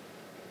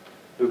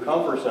 who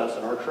comforts us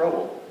in our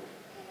trouble,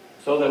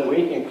 so that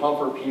we can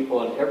comfort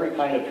people in every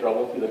kind of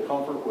trouble through the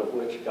comfort with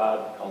which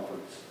God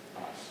comforts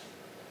us.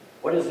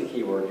 What is the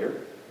key word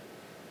here?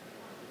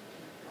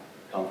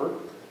 Comfort.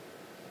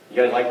 You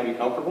guys like to be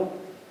comfortable?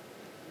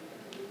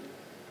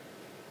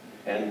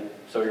 And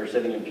so you're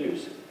sitting in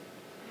pews,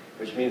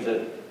 which means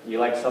that you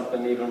like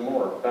something even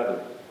more,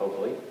 better,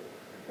 hopefully.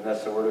 And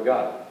that's the Word of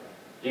God.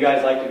 Do you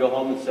guys like to go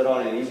home and sit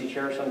on an easy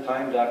chair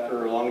sometimes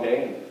after a long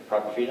day and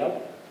prop your feet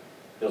up?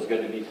 Feels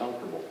good to be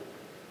comfortable.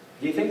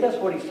 Do you think that's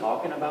what he's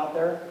talking about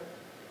there?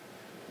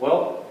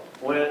 Well,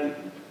 when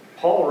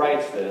Paul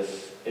writes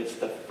this, it's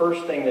the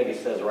first thing that he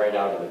says right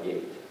out of the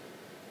gate.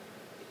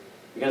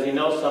 Because he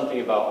knows something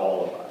about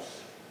all of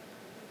us.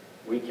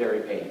 We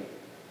carry pain.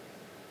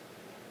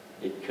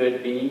 It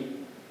could be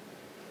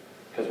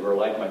because we're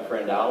like my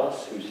friend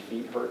Alice, whose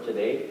feet hurt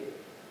today,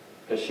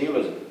 because she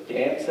was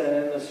dancing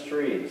in the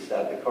streets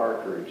at the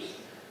car cruise.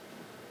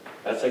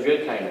 That's a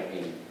good kind of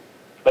pain.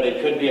 But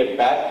it could be a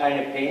bad kind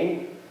of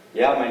pain.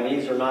 Yeah, my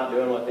knees are not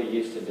doing what they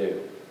used to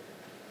do.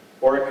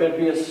 Or it could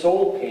be a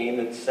soul pain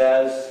that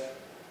says,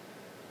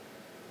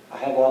 I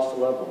have lost a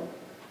loved one.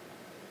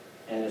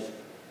 And it's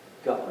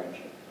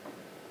gut-wrenching.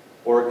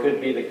 Or it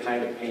could be the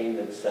kind of pain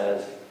that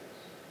says,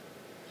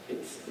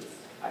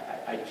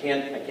 I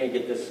can't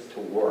get this to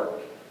work.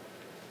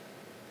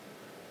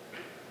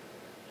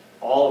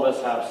 All of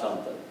us have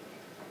something.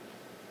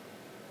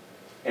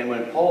 And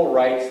when Paul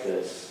writes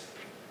this,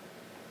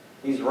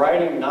 he's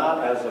writing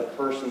not as a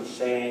person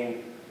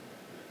saying,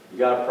 you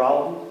got a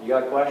problem? You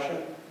got a question?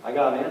 I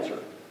got an answer.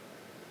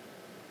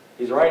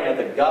 He's writing at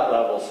the gut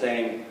level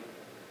saying,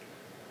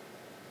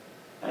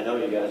 I know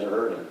you guys are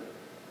hurting.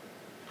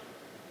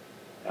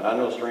 And I'm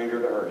no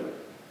stranger to hurting.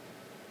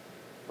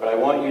 But I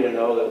want you to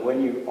know that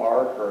when you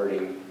are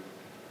hurting,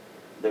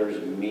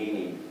 there's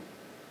meaning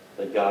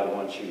that God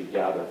wants you to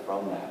gather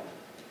from that.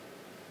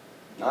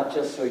 Not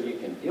just so you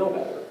can feel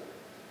better,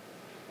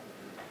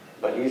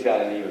 but He's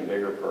got an even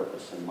bigger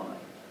purpose in mind.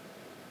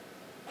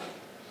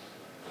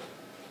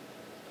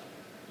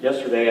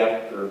 Yesterday,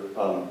 after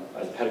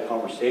I had a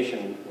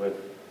conversation with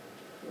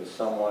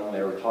someone,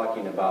 they were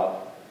talking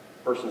about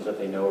persons that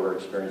they know are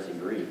experiencing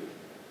grief.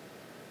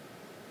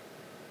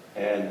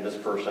 And this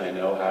person I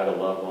know had a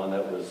loved one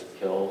that was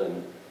killed,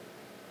 and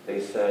they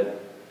said,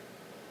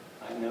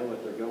 I know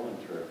what they're going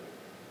through.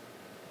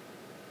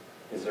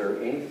 Is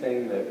there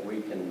anything that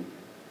we can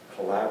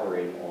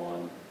collaborate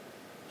on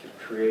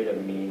to create a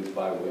means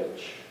by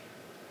which,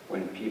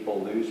 when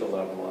people lose a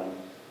loved one,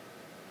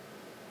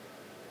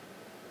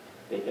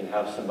 they can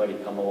have somebody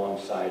come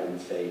alongside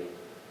and say,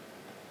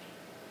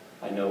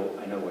 I know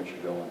what you're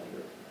going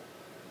through.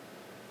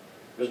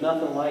 There's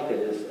nothing like it,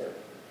 is there?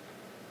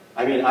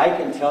 I mean, I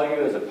can tell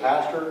you as a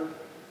pastor,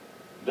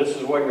 this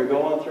is what you're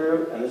going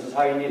through, and this is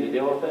how you need to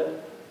deal with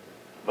it.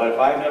 But if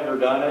I've never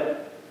done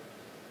it,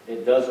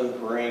 it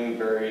doesn't ring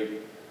very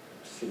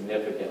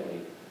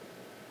significantly.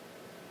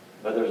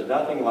 But there's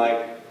nothing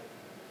like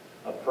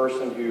a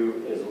person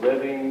who is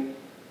living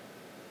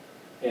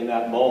in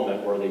that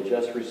moment where they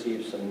just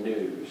received some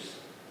news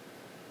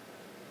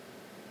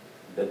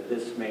that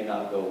this may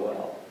not go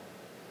well.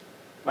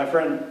 My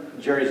friend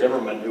Jerry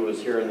Zimmerman, who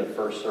was here in the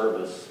first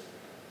service,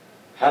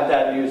 had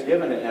that news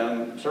given to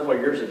him several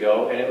years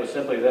ago, and it was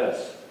simply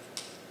this.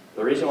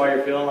 The reason why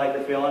you're feeling like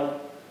you're feeling,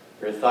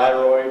 your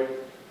thyroid,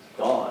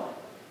 gone.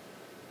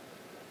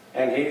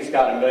 And he's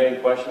got a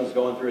million questions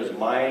going through his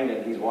mind,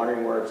 and he's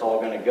wondering where it's all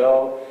going to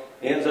go.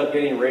 He ends up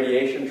getting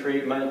radiation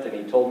treatment, and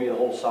he told me the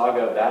whole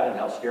saga of that and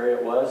how scary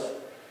it was.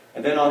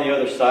 And then on the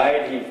other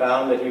side, he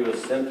found that he was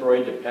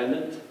Synthroid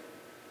dependent.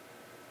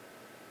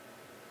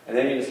 And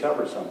then he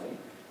discovered something.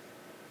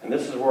 And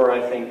this is where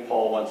I think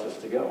Paul wants us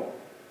to go.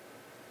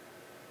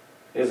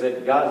 Is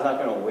that God's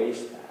not going to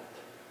waste that.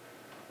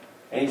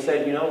 And he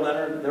said, you know,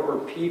 Leonard, there were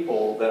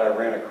people that I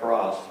ran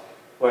across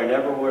who I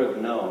never would have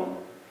known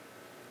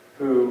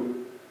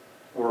who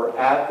were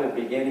at the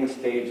beginning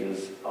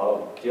stages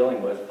of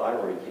dealing with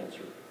thyroid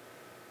cancer.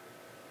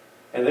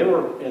 And they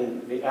were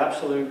in the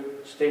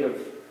absolute state of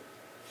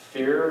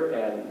fear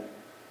and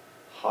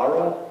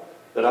horror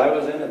that I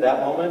was in at that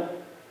moment.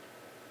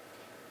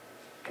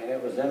 And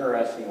it was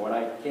interesting when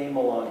I came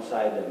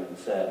alongside them and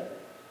said,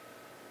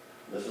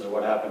 this is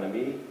what happened to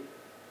me.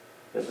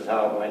 This is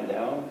how it went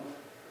down.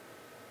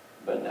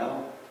 But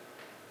now,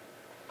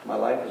 my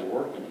life is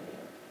working again.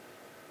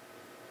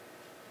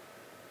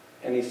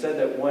 And he said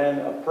that when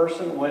a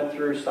person went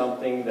through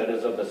something that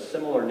is of a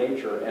similar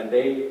nature and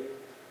they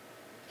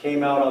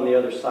came out on the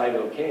other side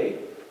okay,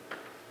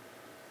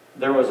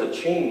 there was a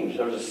change.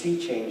 There was a sea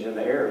change in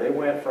the air. They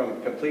went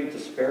from complete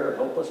despair and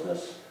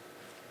hopelessness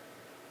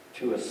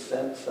to a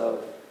sense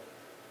of,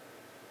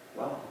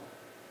 wow,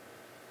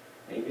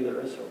 maybe there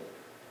is hope.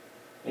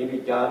 Maybe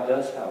God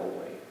does have a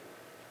way.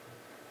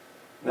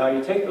 Now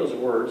you take those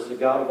words, the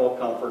God of all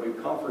comfort, who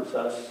comforts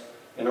us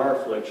in our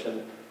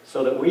affliction,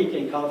 so that we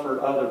can comfort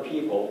other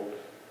people.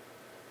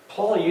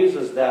 Paul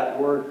uses that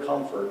word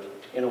comfort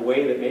in a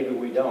way that maybe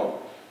we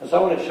don't. And so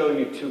I want to show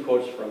you two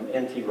quotes from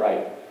N.T.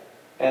 Wright.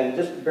 And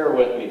just bear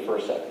with me for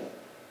a second.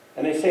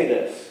 And they say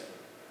this,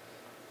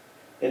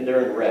 and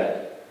they're in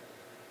red.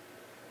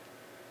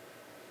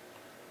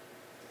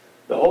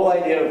 The whole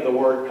idea of the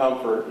word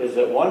comfort is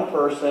that one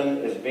person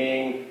is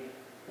being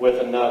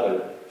with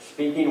another,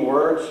 speaking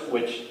words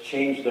which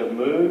change their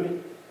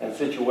mood and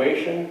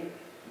situation,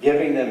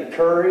 giving them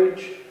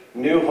courage,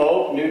 new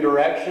hope, new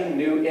direction,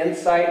 new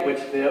insight,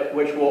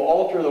 which will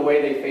alter the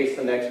way they face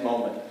the next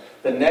moment,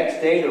 the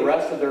next day, the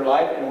rest of their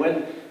life. And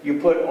when you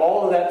put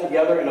all of that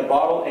together in a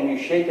bottle and you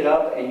shake it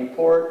up and you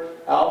pour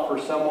it out for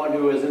someone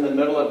who is in the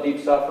middle of deep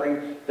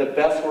suffering, the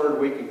best word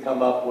we can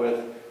come up with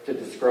to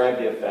describe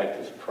the effect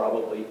is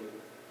probably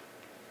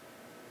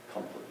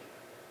comfort.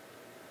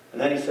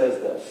 And then he says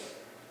this.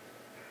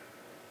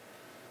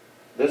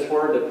 This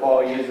word that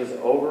Paul uses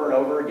over and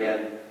over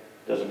again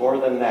does more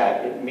than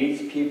that. It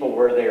meets people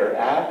where they are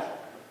at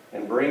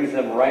and brings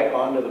them right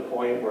on to the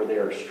point where they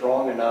are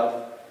strong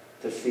enough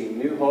to see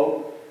new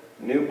hope,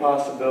 new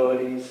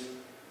possibilities,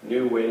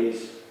 new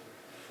ways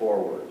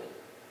forward.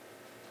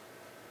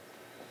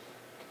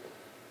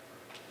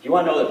 Do you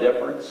want to know the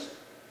difference?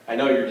 I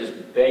know you're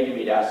just begging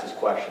me to ask this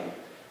question.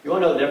 You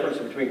want to know the difference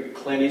between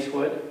Clint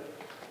Eastwood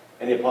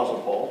and the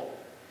Apostle Paul?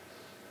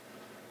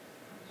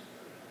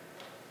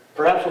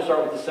 Perhaps we'll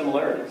start with the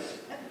similarities.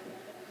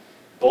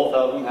 Both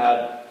of them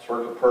had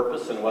sort of a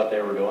purpose in what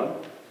they were doing.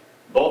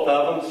 Both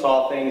of them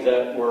saw things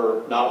that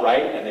were not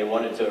right and they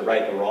wanted to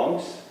right the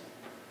wrongs.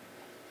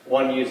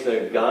 One used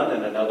a gun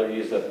and another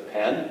used a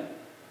pen.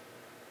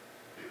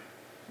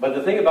 But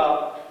the thing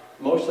about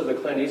most of the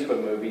Clint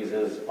Eastwood movies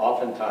is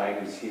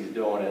oftentimes he's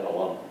doing it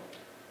alone.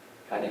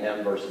 Kind of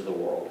him versus the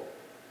world.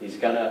 He's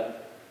going to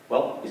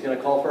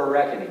call for a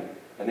reckoning,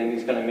 and then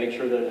he's going to make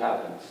sure that it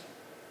happens.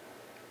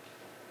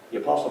 The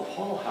Apostle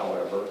Paul,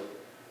 however,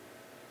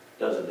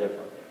 does it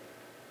differently.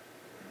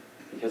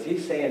 Because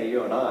he's saying to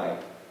you and I,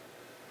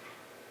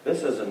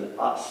 this is an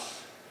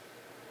us.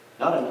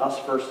 Not an us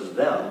versus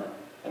them,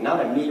 and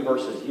not a me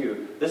versus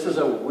you. This is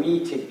a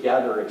we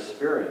together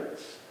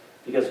experience.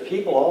 Because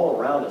people all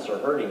around us are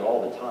hurting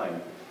all the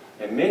time.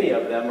 And many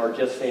of them are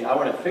just saying, I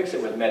want to fix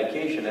it with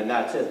medication, and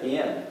that's it, the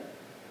end.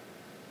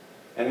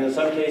 And in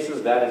some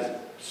cases, that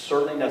is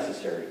certainly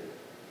necessary.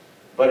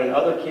 But in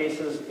other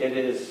cases, it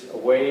is a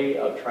way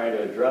of trying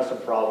to address a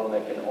problem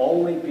that can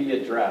only be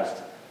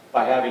addressed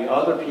by having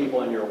other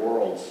people in your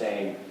world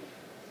saying,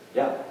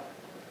 yeah,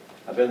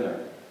 I've been there.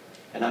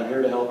 And I'm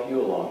here to help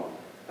you along.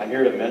 I'm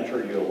here to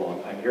mentor you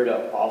along. I'm here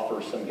to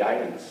offer some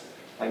guidance.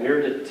 I'm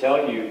here to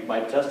tell you my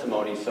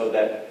testimony so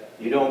that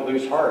you don't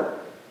lose heart.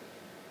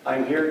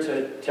 I'm here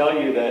to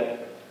tell you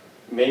that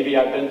maybe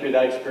I've been through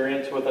that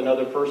experience with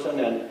another person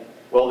and,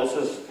 well, this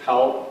is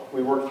how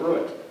we work through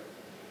it.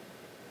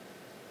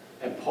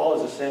 And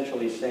Paul is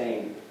essentially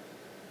saying,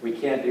 we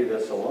can't do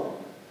this alone.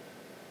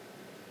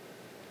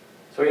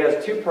 So he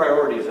has two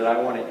priorities that I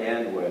want to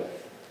end with.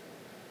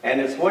 And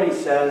it's what he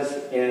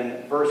says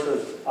in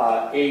verses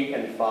 8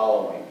 and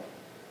following.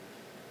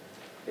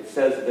 It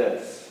says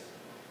this.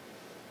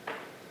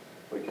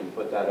 We can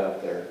put that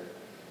up there.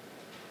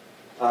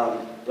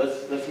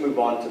 Let's move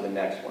on to the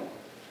next one.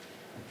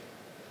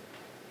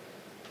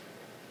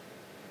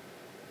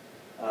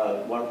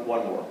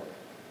 One more.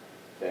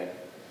 Okay.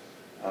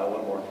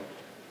 One more.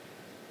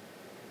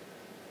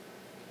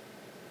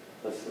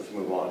 Let's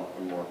move on.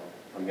 One more.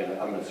 I'm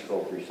gonna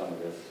scroll through some of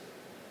this.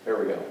 Here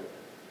we go.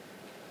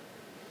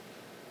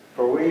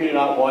 For we do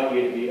not want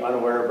you to be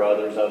unaware,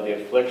 brothers, of the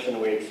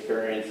affliction we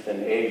experienced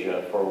in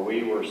Asia, for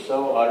we were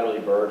so utterly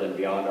burdened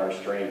beyond our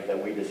strength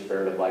that we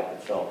despaired of life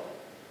itself.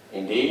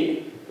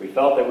 Indeed, we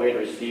felt that we had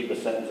received the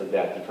sentence of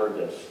death. You've heard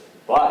this.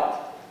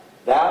 But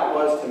that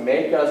was to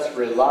make us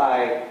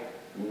rely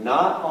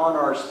not on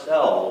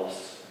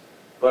ourselves,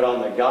 but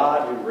on the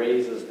God who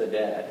raises the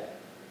dead.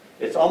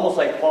 It's almost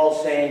like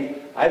Paul's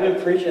saying, I've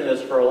been preaching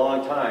this for a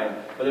long time,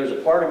 but there's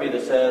a part of me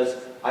that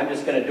says, I'm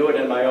just going to do it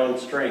in my own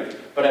strength.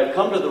 But I've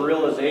come to the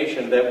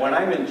realization that when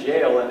I'm in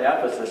jail in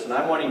Ephesus and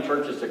I'm wanting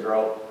churches to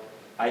grow,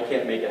 I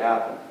can't make it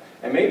happen.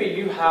 And maybe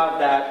you have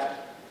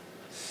that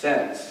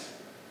sense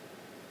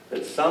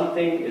that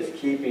something is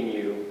keeping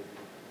you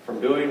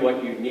from doing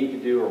what you need to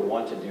do or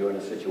want to do in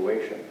a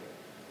situation.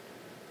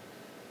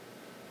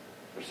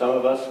 For some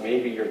of us,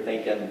 maybe you're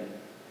thinking,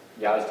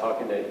 I was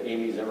talking to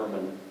Amy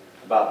Zimmerman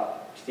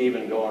about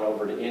Stephen going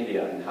over to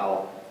India and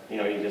how, you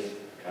just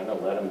kind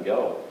of let him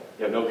go.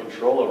 You have no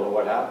control over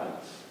what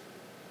happens.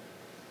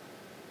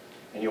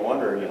 And you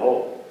wonder and you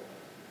hope.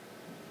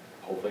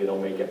 Hopefully they'll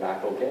make it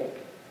back okay.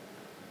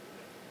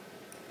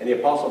 And the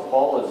Apostle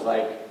Paul is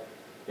like,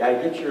 I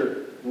get your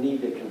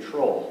need to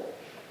control.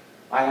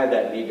 I had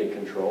that need to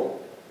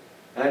control.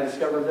 And I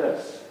discovered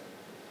this.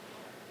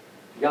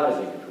 God is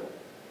in control.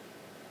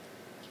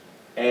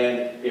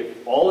 And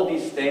if all of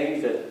these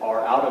things that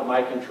are out of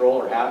my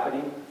control are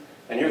happening,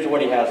 and here's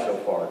what he has so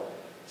far.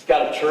 He's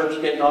got a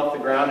church getting off the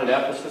ground in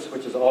Ephesus,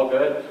 which is all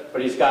good,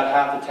 but he's got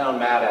half the town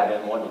mad at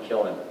him, wanting to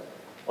kill him.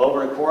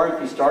 Over in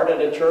Corinth, he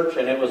started a church,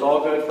 and it was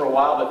all good for a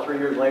while, but 3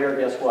 years later,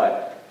 guess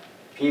what?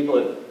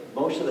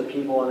 Most of the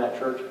people in that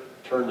church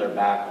turned their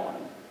back on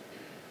him.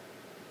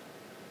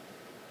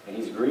 And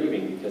he's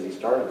grieving because he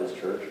started this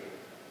church,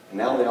 and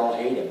now they all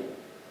hate him.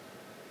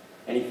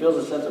 And he feels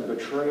a sense of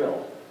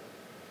betrayal,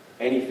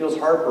 and he feels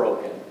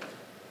heartbroken.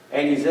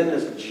 And he's in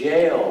this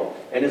jail,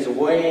 and it's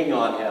weighing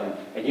on him.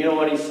 And you know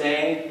what he's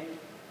saying?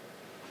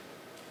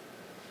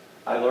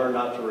 I learned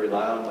not to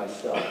rely on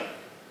myself.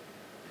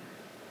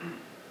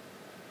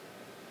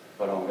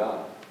 but on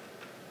God.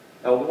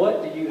 Now,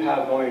 what do you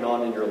have going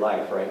on in your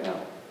life right now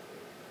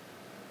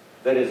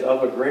that is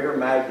of a greater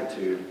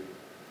magnitude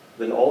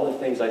than all the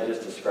things I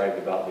just described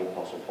about the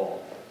Apostle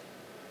Paul?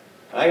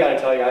 And I got to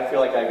tell you, I feel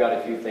like I've got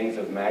a few things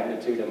of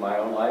magnitude in my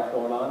own life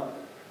going on,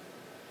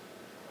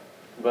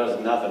 but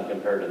it's nothing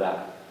compared to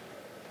that.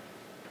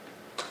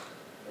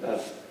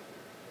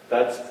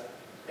 That's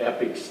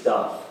epic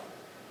stuff.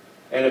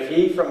 And if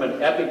he, from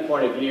an epic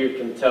point of view,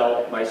 can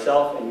tell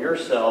myself and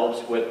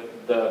yourselves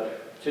with the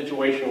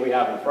situation we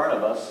have in front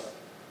of us,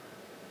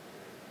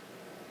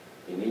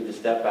 you need to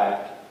step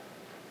back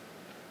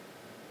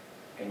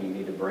and you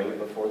need to bring it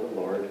before the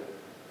Lord,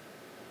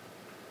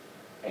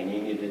 and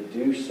you need to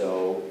do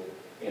so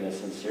in a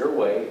sincere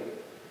way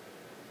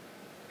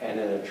and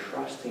in a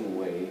trusting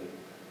way,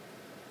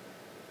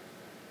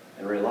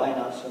 and rely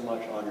not so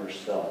much on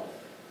yourself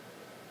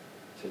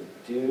to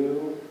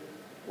do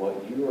what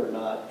you are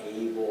not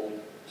able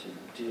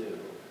to do,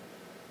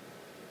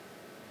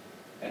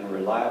 and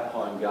rely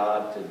upon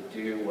God to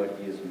do what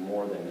He is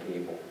more than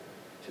able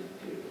to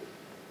do.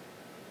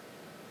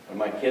 When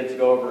my kids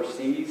go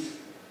overseas,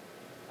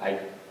 I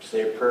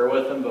say a prayer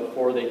with them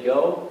before they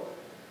go.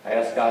 I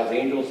ask God's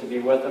angels to be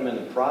with them in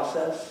the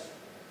process.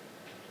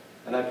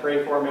 And I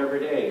pray for them every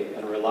day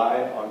and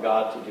rely on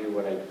God to do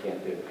what I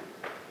can't do.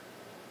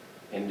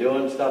 In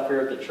doing stuff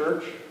here at the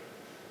church,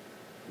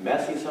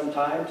 messy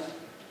sometimes,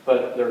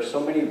 but there are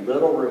so many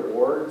little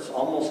rewards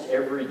almost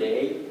every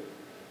day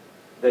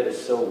that is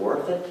so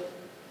worth it,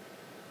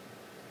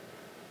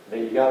 that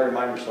you got to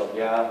remind yourself,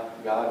 yeah,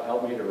 God,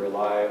 help me to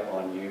rely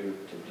on you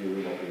to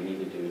do what we need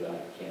to do that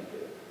I can't do.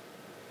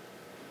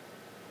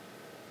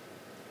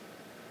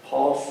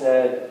 Paul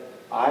said,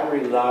 I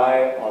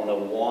rely on the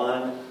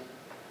one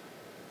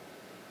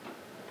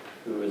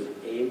who is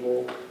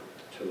able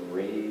to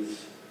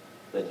raise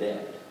the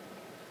dead.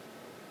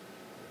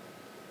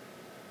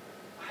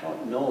 I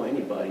don't know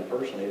anybody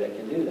personally that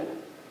can do that.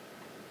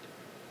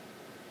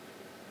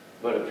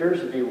 But it appears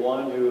to be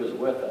one who is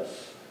with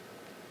us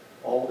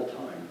all the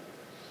time,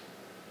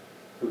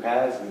 who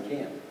has and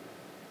can.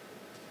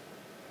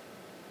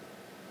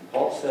 And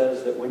Paul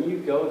says that when you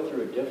go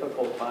through a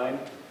difficult time,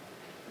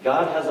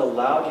 God has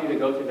allowed you to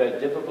go through that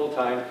difficult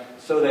time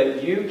so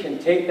that you can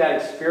take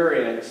that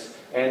experience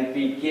and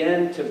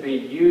begin to be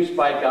used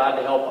by God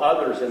to help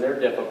others in their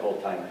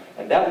difficult time.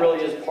 And that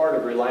really is part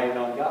of relying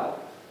on God.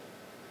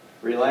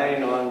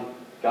 Relying on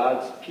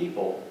God's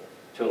people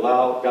to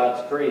allow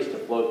God's grace to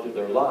flow through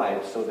their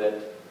lives, so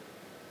that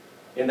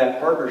in that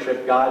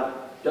partnership, God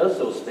does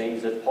those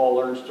things that Paul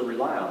learns to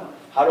rely on.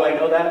 How do I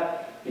know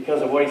that?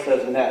 Because of what he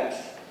says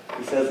next.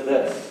 He says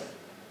this.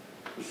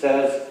 He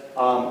says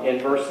in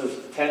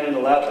verses 10 and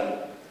 11,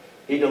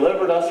 He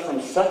delivered us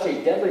from such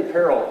a deadly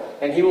peril,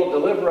 and He will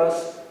deliver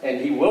us, and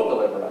He will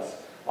deliver us.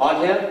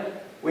 On Him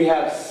we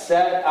have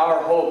set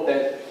our hope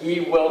that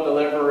He will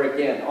deliver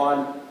again.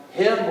 On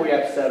Him we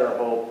have set our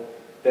hope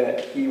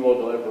that He will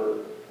deliver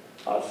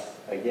us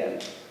again.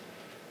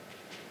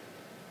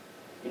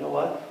 You know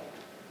what?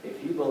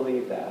 If you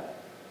believe that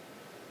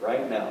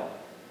right now,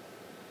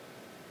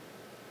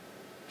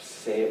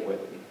 say it with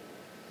me.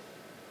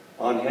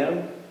 On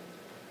Him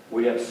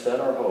we have set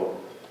our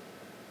hope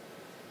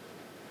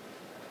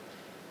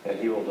that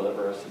He will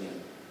deliver us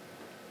again.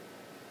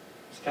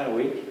 It's kind of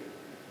weak,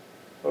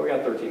 but we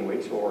got 13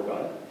 weeks. We'll work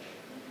on it.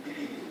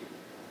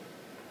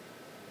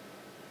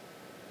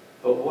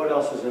 But what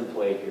else is in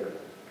play here?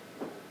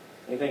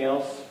 Anything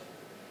else?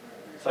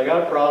 So I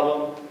got a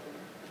problem.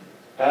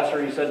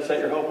 Pastor, you said set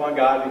your hope on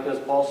God because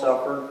Paul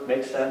suffered.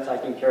 Makes sense. I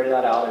can carry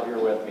that out if you're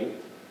with me.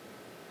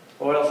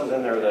 But what else is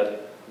in there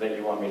that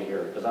you want me to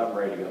hear? Because I'm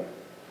ready to go.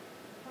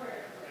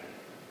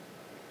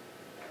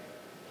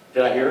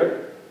 Did I hear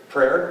it?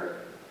 Prayer?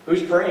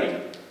 Who's praying?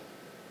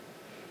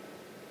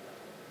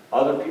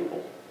 Other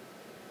people.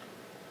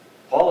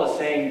 Paul is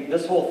saying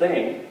this whole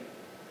thing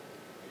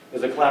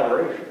is a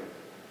collaboration.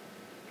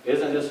 It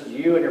isn't just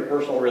you and your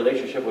personal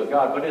relationship with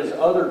God, but it is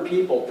other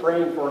people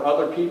praying for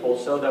other people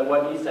so that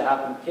what needs to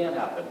happen can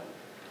happen.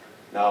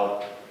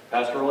 Now,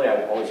 pastorally,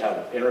 I always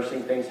have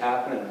interesting things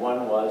happen, and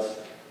one was,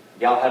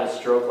 gal had a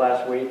stroke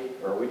last week,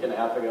 or a week and a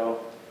half ago,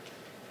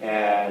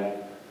 and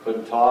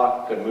couldn't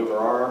talk, couldn't move her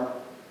arm,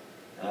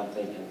 and I'm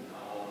thinking,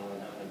 oh,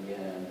 not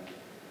again.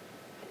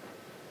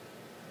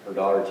 Her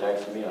daughter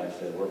texted me, and I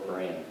said, we're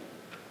praying.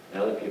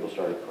 And other people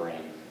started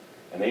praying,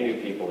 and they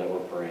knew people that were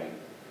praying.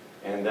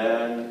 And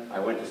then I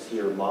went to see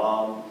her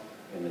mom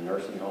in the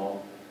nursing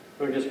home,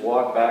 who had just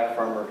walked back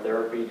from her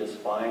therapy just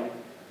fine.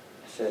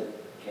 I said,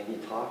 can you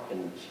talk?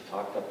 And she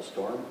talked up a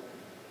storm.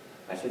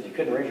 I said, you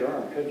couldn't raise your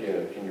arm, could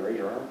you? Can you raise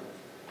your arm?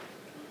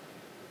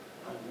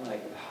 I'm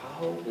like,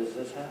 how does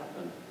this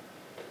happen?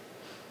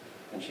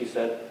 And she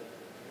said,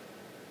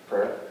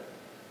 prayer.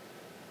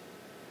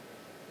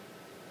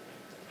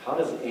 How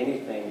does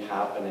anything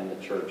happen in the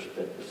church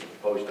that is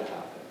supposed to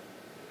happen?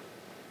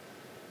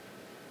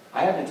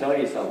 I have to tell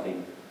you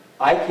something.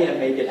 I can't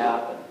make it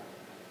happen.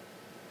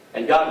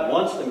 And God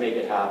wants to make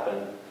it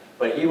happen,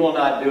 but He will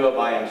not do it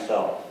by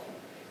Himself.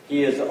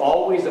 He is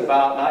always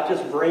about not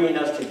just bringing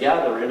us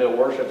together into a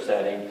worship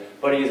setting,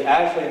 but he's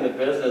actually in the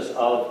business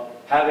of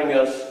having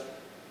us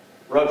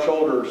rub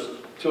shoulders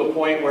to a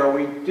point where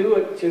we do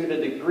it to the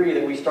degree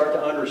that we start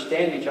to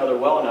understand each other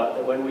well enough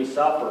that when we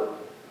suffer,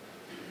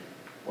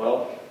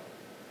 well,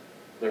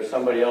 there's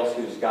somebody else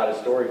who's got a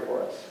story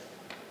for us.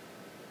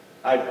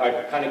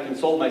 I kind of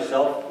consoled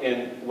myself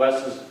in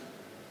Wes's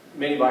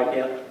mini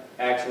bike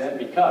accident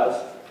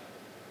because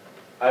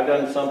I've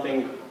done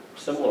something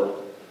similar.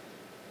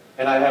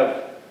 And I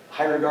have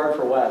high regard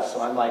for Wes,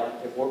 so I'm like,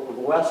 if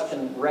Wes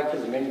can wreck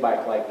his mini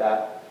bike like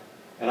that,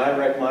 and I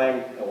wrecked mine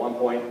at one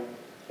point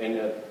in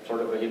a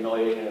sort of a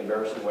humiliating and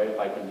embarrassing way, if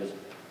I can just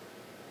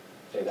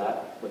say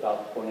that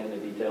without going into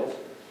details,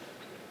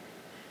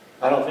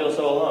 I don't feel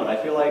so alone. I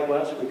feel like,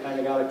 Wes, we kind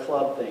of got a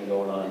club thing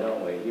going on,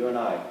 don't we? You and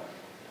I.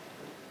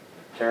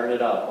 Tearing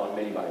it up on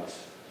mini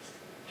bikes.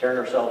 Tearing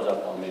ourselves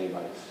up on mini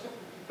bikes.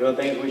 Doing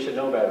things we should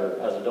know better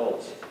as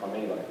adults on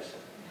mini bikes.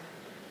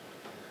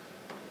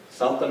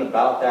 Something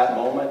about that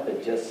moment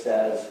that just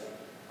says,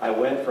 I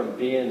went from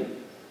being,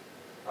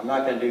 I'm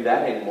not going to do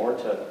that anymore,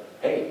 to,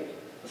 hey,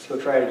 let's go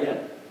try it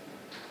again.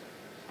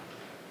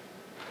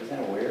 Isn't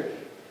that weird?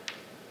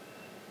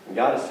 And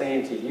God is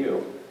saying to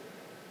you,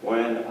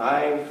 when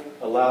I've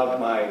allowed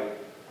my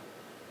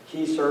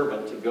key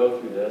servant to go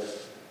through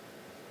this,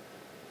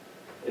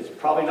 it's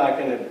probably not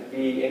going to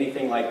be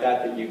anything like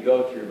that you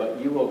go through,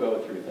 but you will go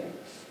through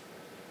things.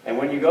 And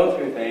when you go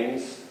through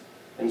things,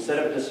 instead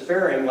of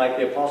despairing like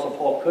the Apostle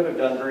Paul could have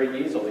done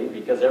very easily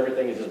because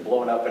everything is just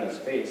blowing up in his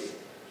face,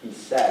 he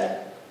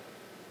said,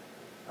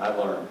 I've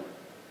learned.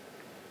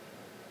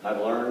 I've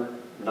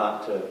learned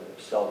not to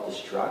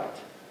self-destruct.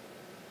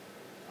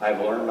 I've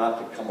learned not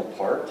to come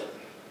apart.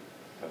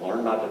 I've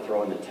learned not to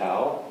throw in the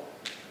towel.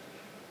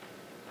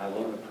 I've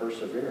learned to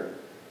persevere.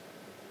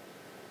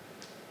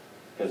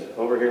 Because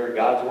over here,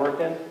 God's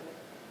working,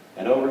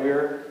 and over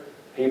here,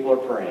 people are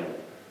praying.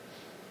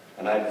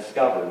 And I've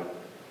discovered,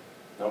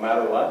 no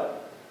matter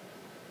what,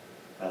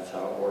 that's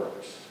how it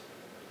works.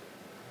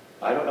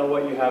 I don't know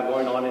what you have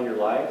going on in your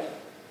life,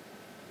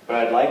 but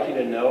I'd like you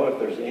to know if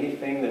there's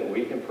anything that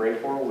we can pray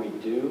for, we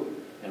do,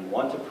 and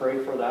want to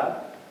pray for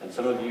that. And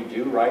some of you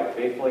do write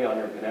faithfully on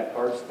your Connect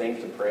cards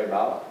things to pray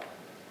about,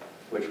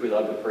 which we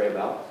love to pray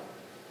about.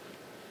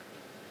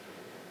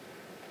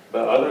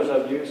 But others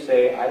of you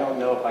say, I don't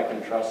know if I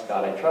can trust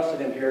God. I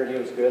trusted him here and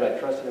he was good. I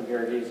trusted him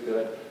here and he's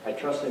good. I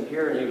trusted him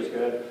here and he was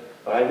good.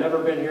 But I've never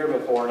been here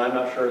before and I'm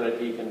not sure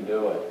that he can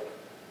do it.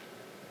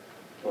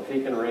 Well, if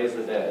he can raise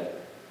the dead,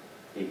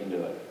 he can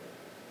do it.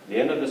 The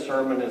end of the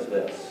sermon is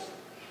this.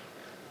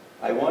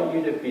 I want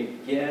you to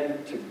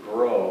begin to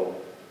grow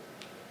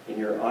in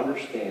your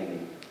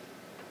understanding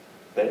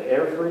that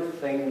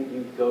everything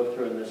you go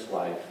through in this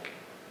life,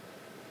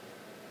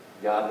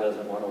 God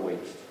doesn't want to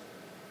waste.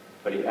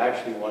 But he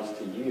actually wants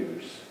to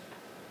use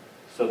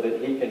so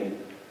that he can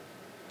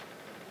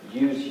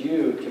use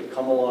you to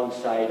come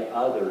alongside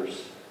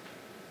others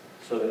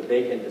so that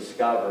they can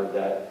discover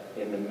that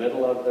in the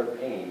middle of their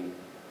pain,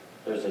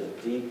 there's a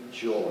deep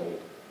joy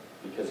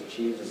because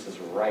Jesus is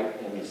right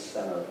in the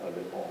center of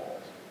it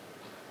all.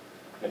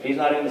 If he's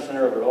not in the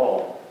center of it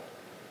all,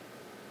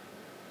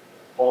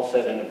 Paul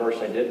said in a verse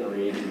I didn't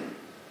read,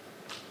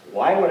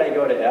 why would I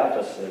go to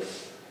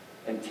Ephesus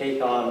and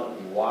take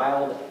on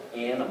wild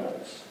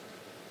animals?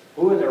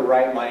 Who in their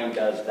right mind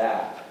does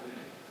that?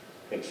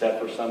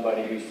 Except for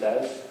somebody who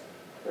says,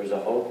 there's a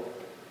hope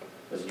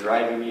that's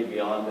driving me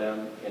beyond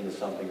them into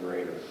something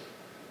greater.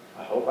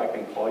 I hope I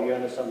can call you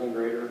into something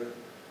greater.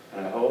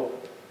 And I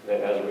hope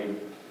that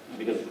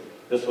because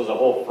this was a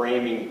whole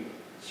framing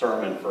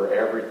sermon for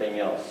everything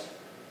else.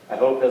 I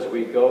hope as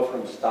we go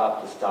from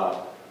stop to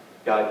stop,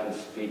 God can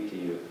speak to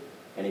you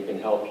and he can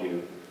help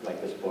you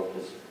like this book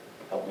has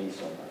helped me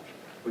so much.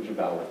 Would you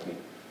bow with me?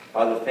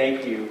 Father,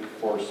 thank you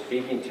for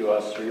speaking to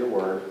us through your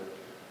word.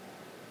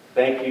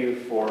 Thank you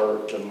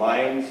for the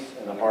minds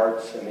and the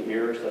hearts and the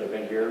ears that have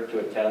been here to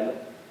attend.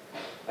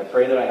 I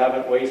pray that I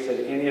haven't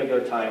wasted any of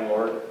their time,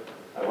 Lord.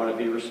 I want to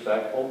be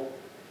respectful.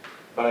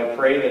 But I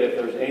pray that if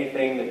there's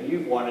anything that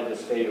you've wanted to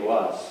say to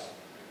us,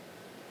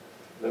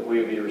 that we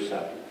would be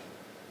receptive.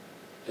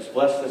 Just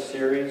bless this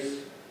series.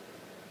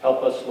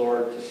 Help us,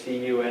 Lord, to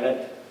see you in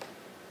it.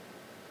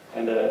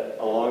 And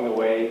along the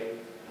way,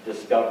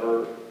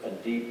 discover a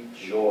deep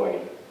joy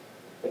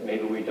that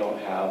maybe we don't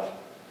have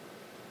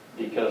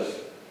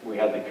because we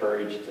had the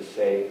courage to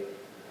say,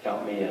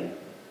 count me in.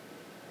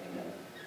 Amen.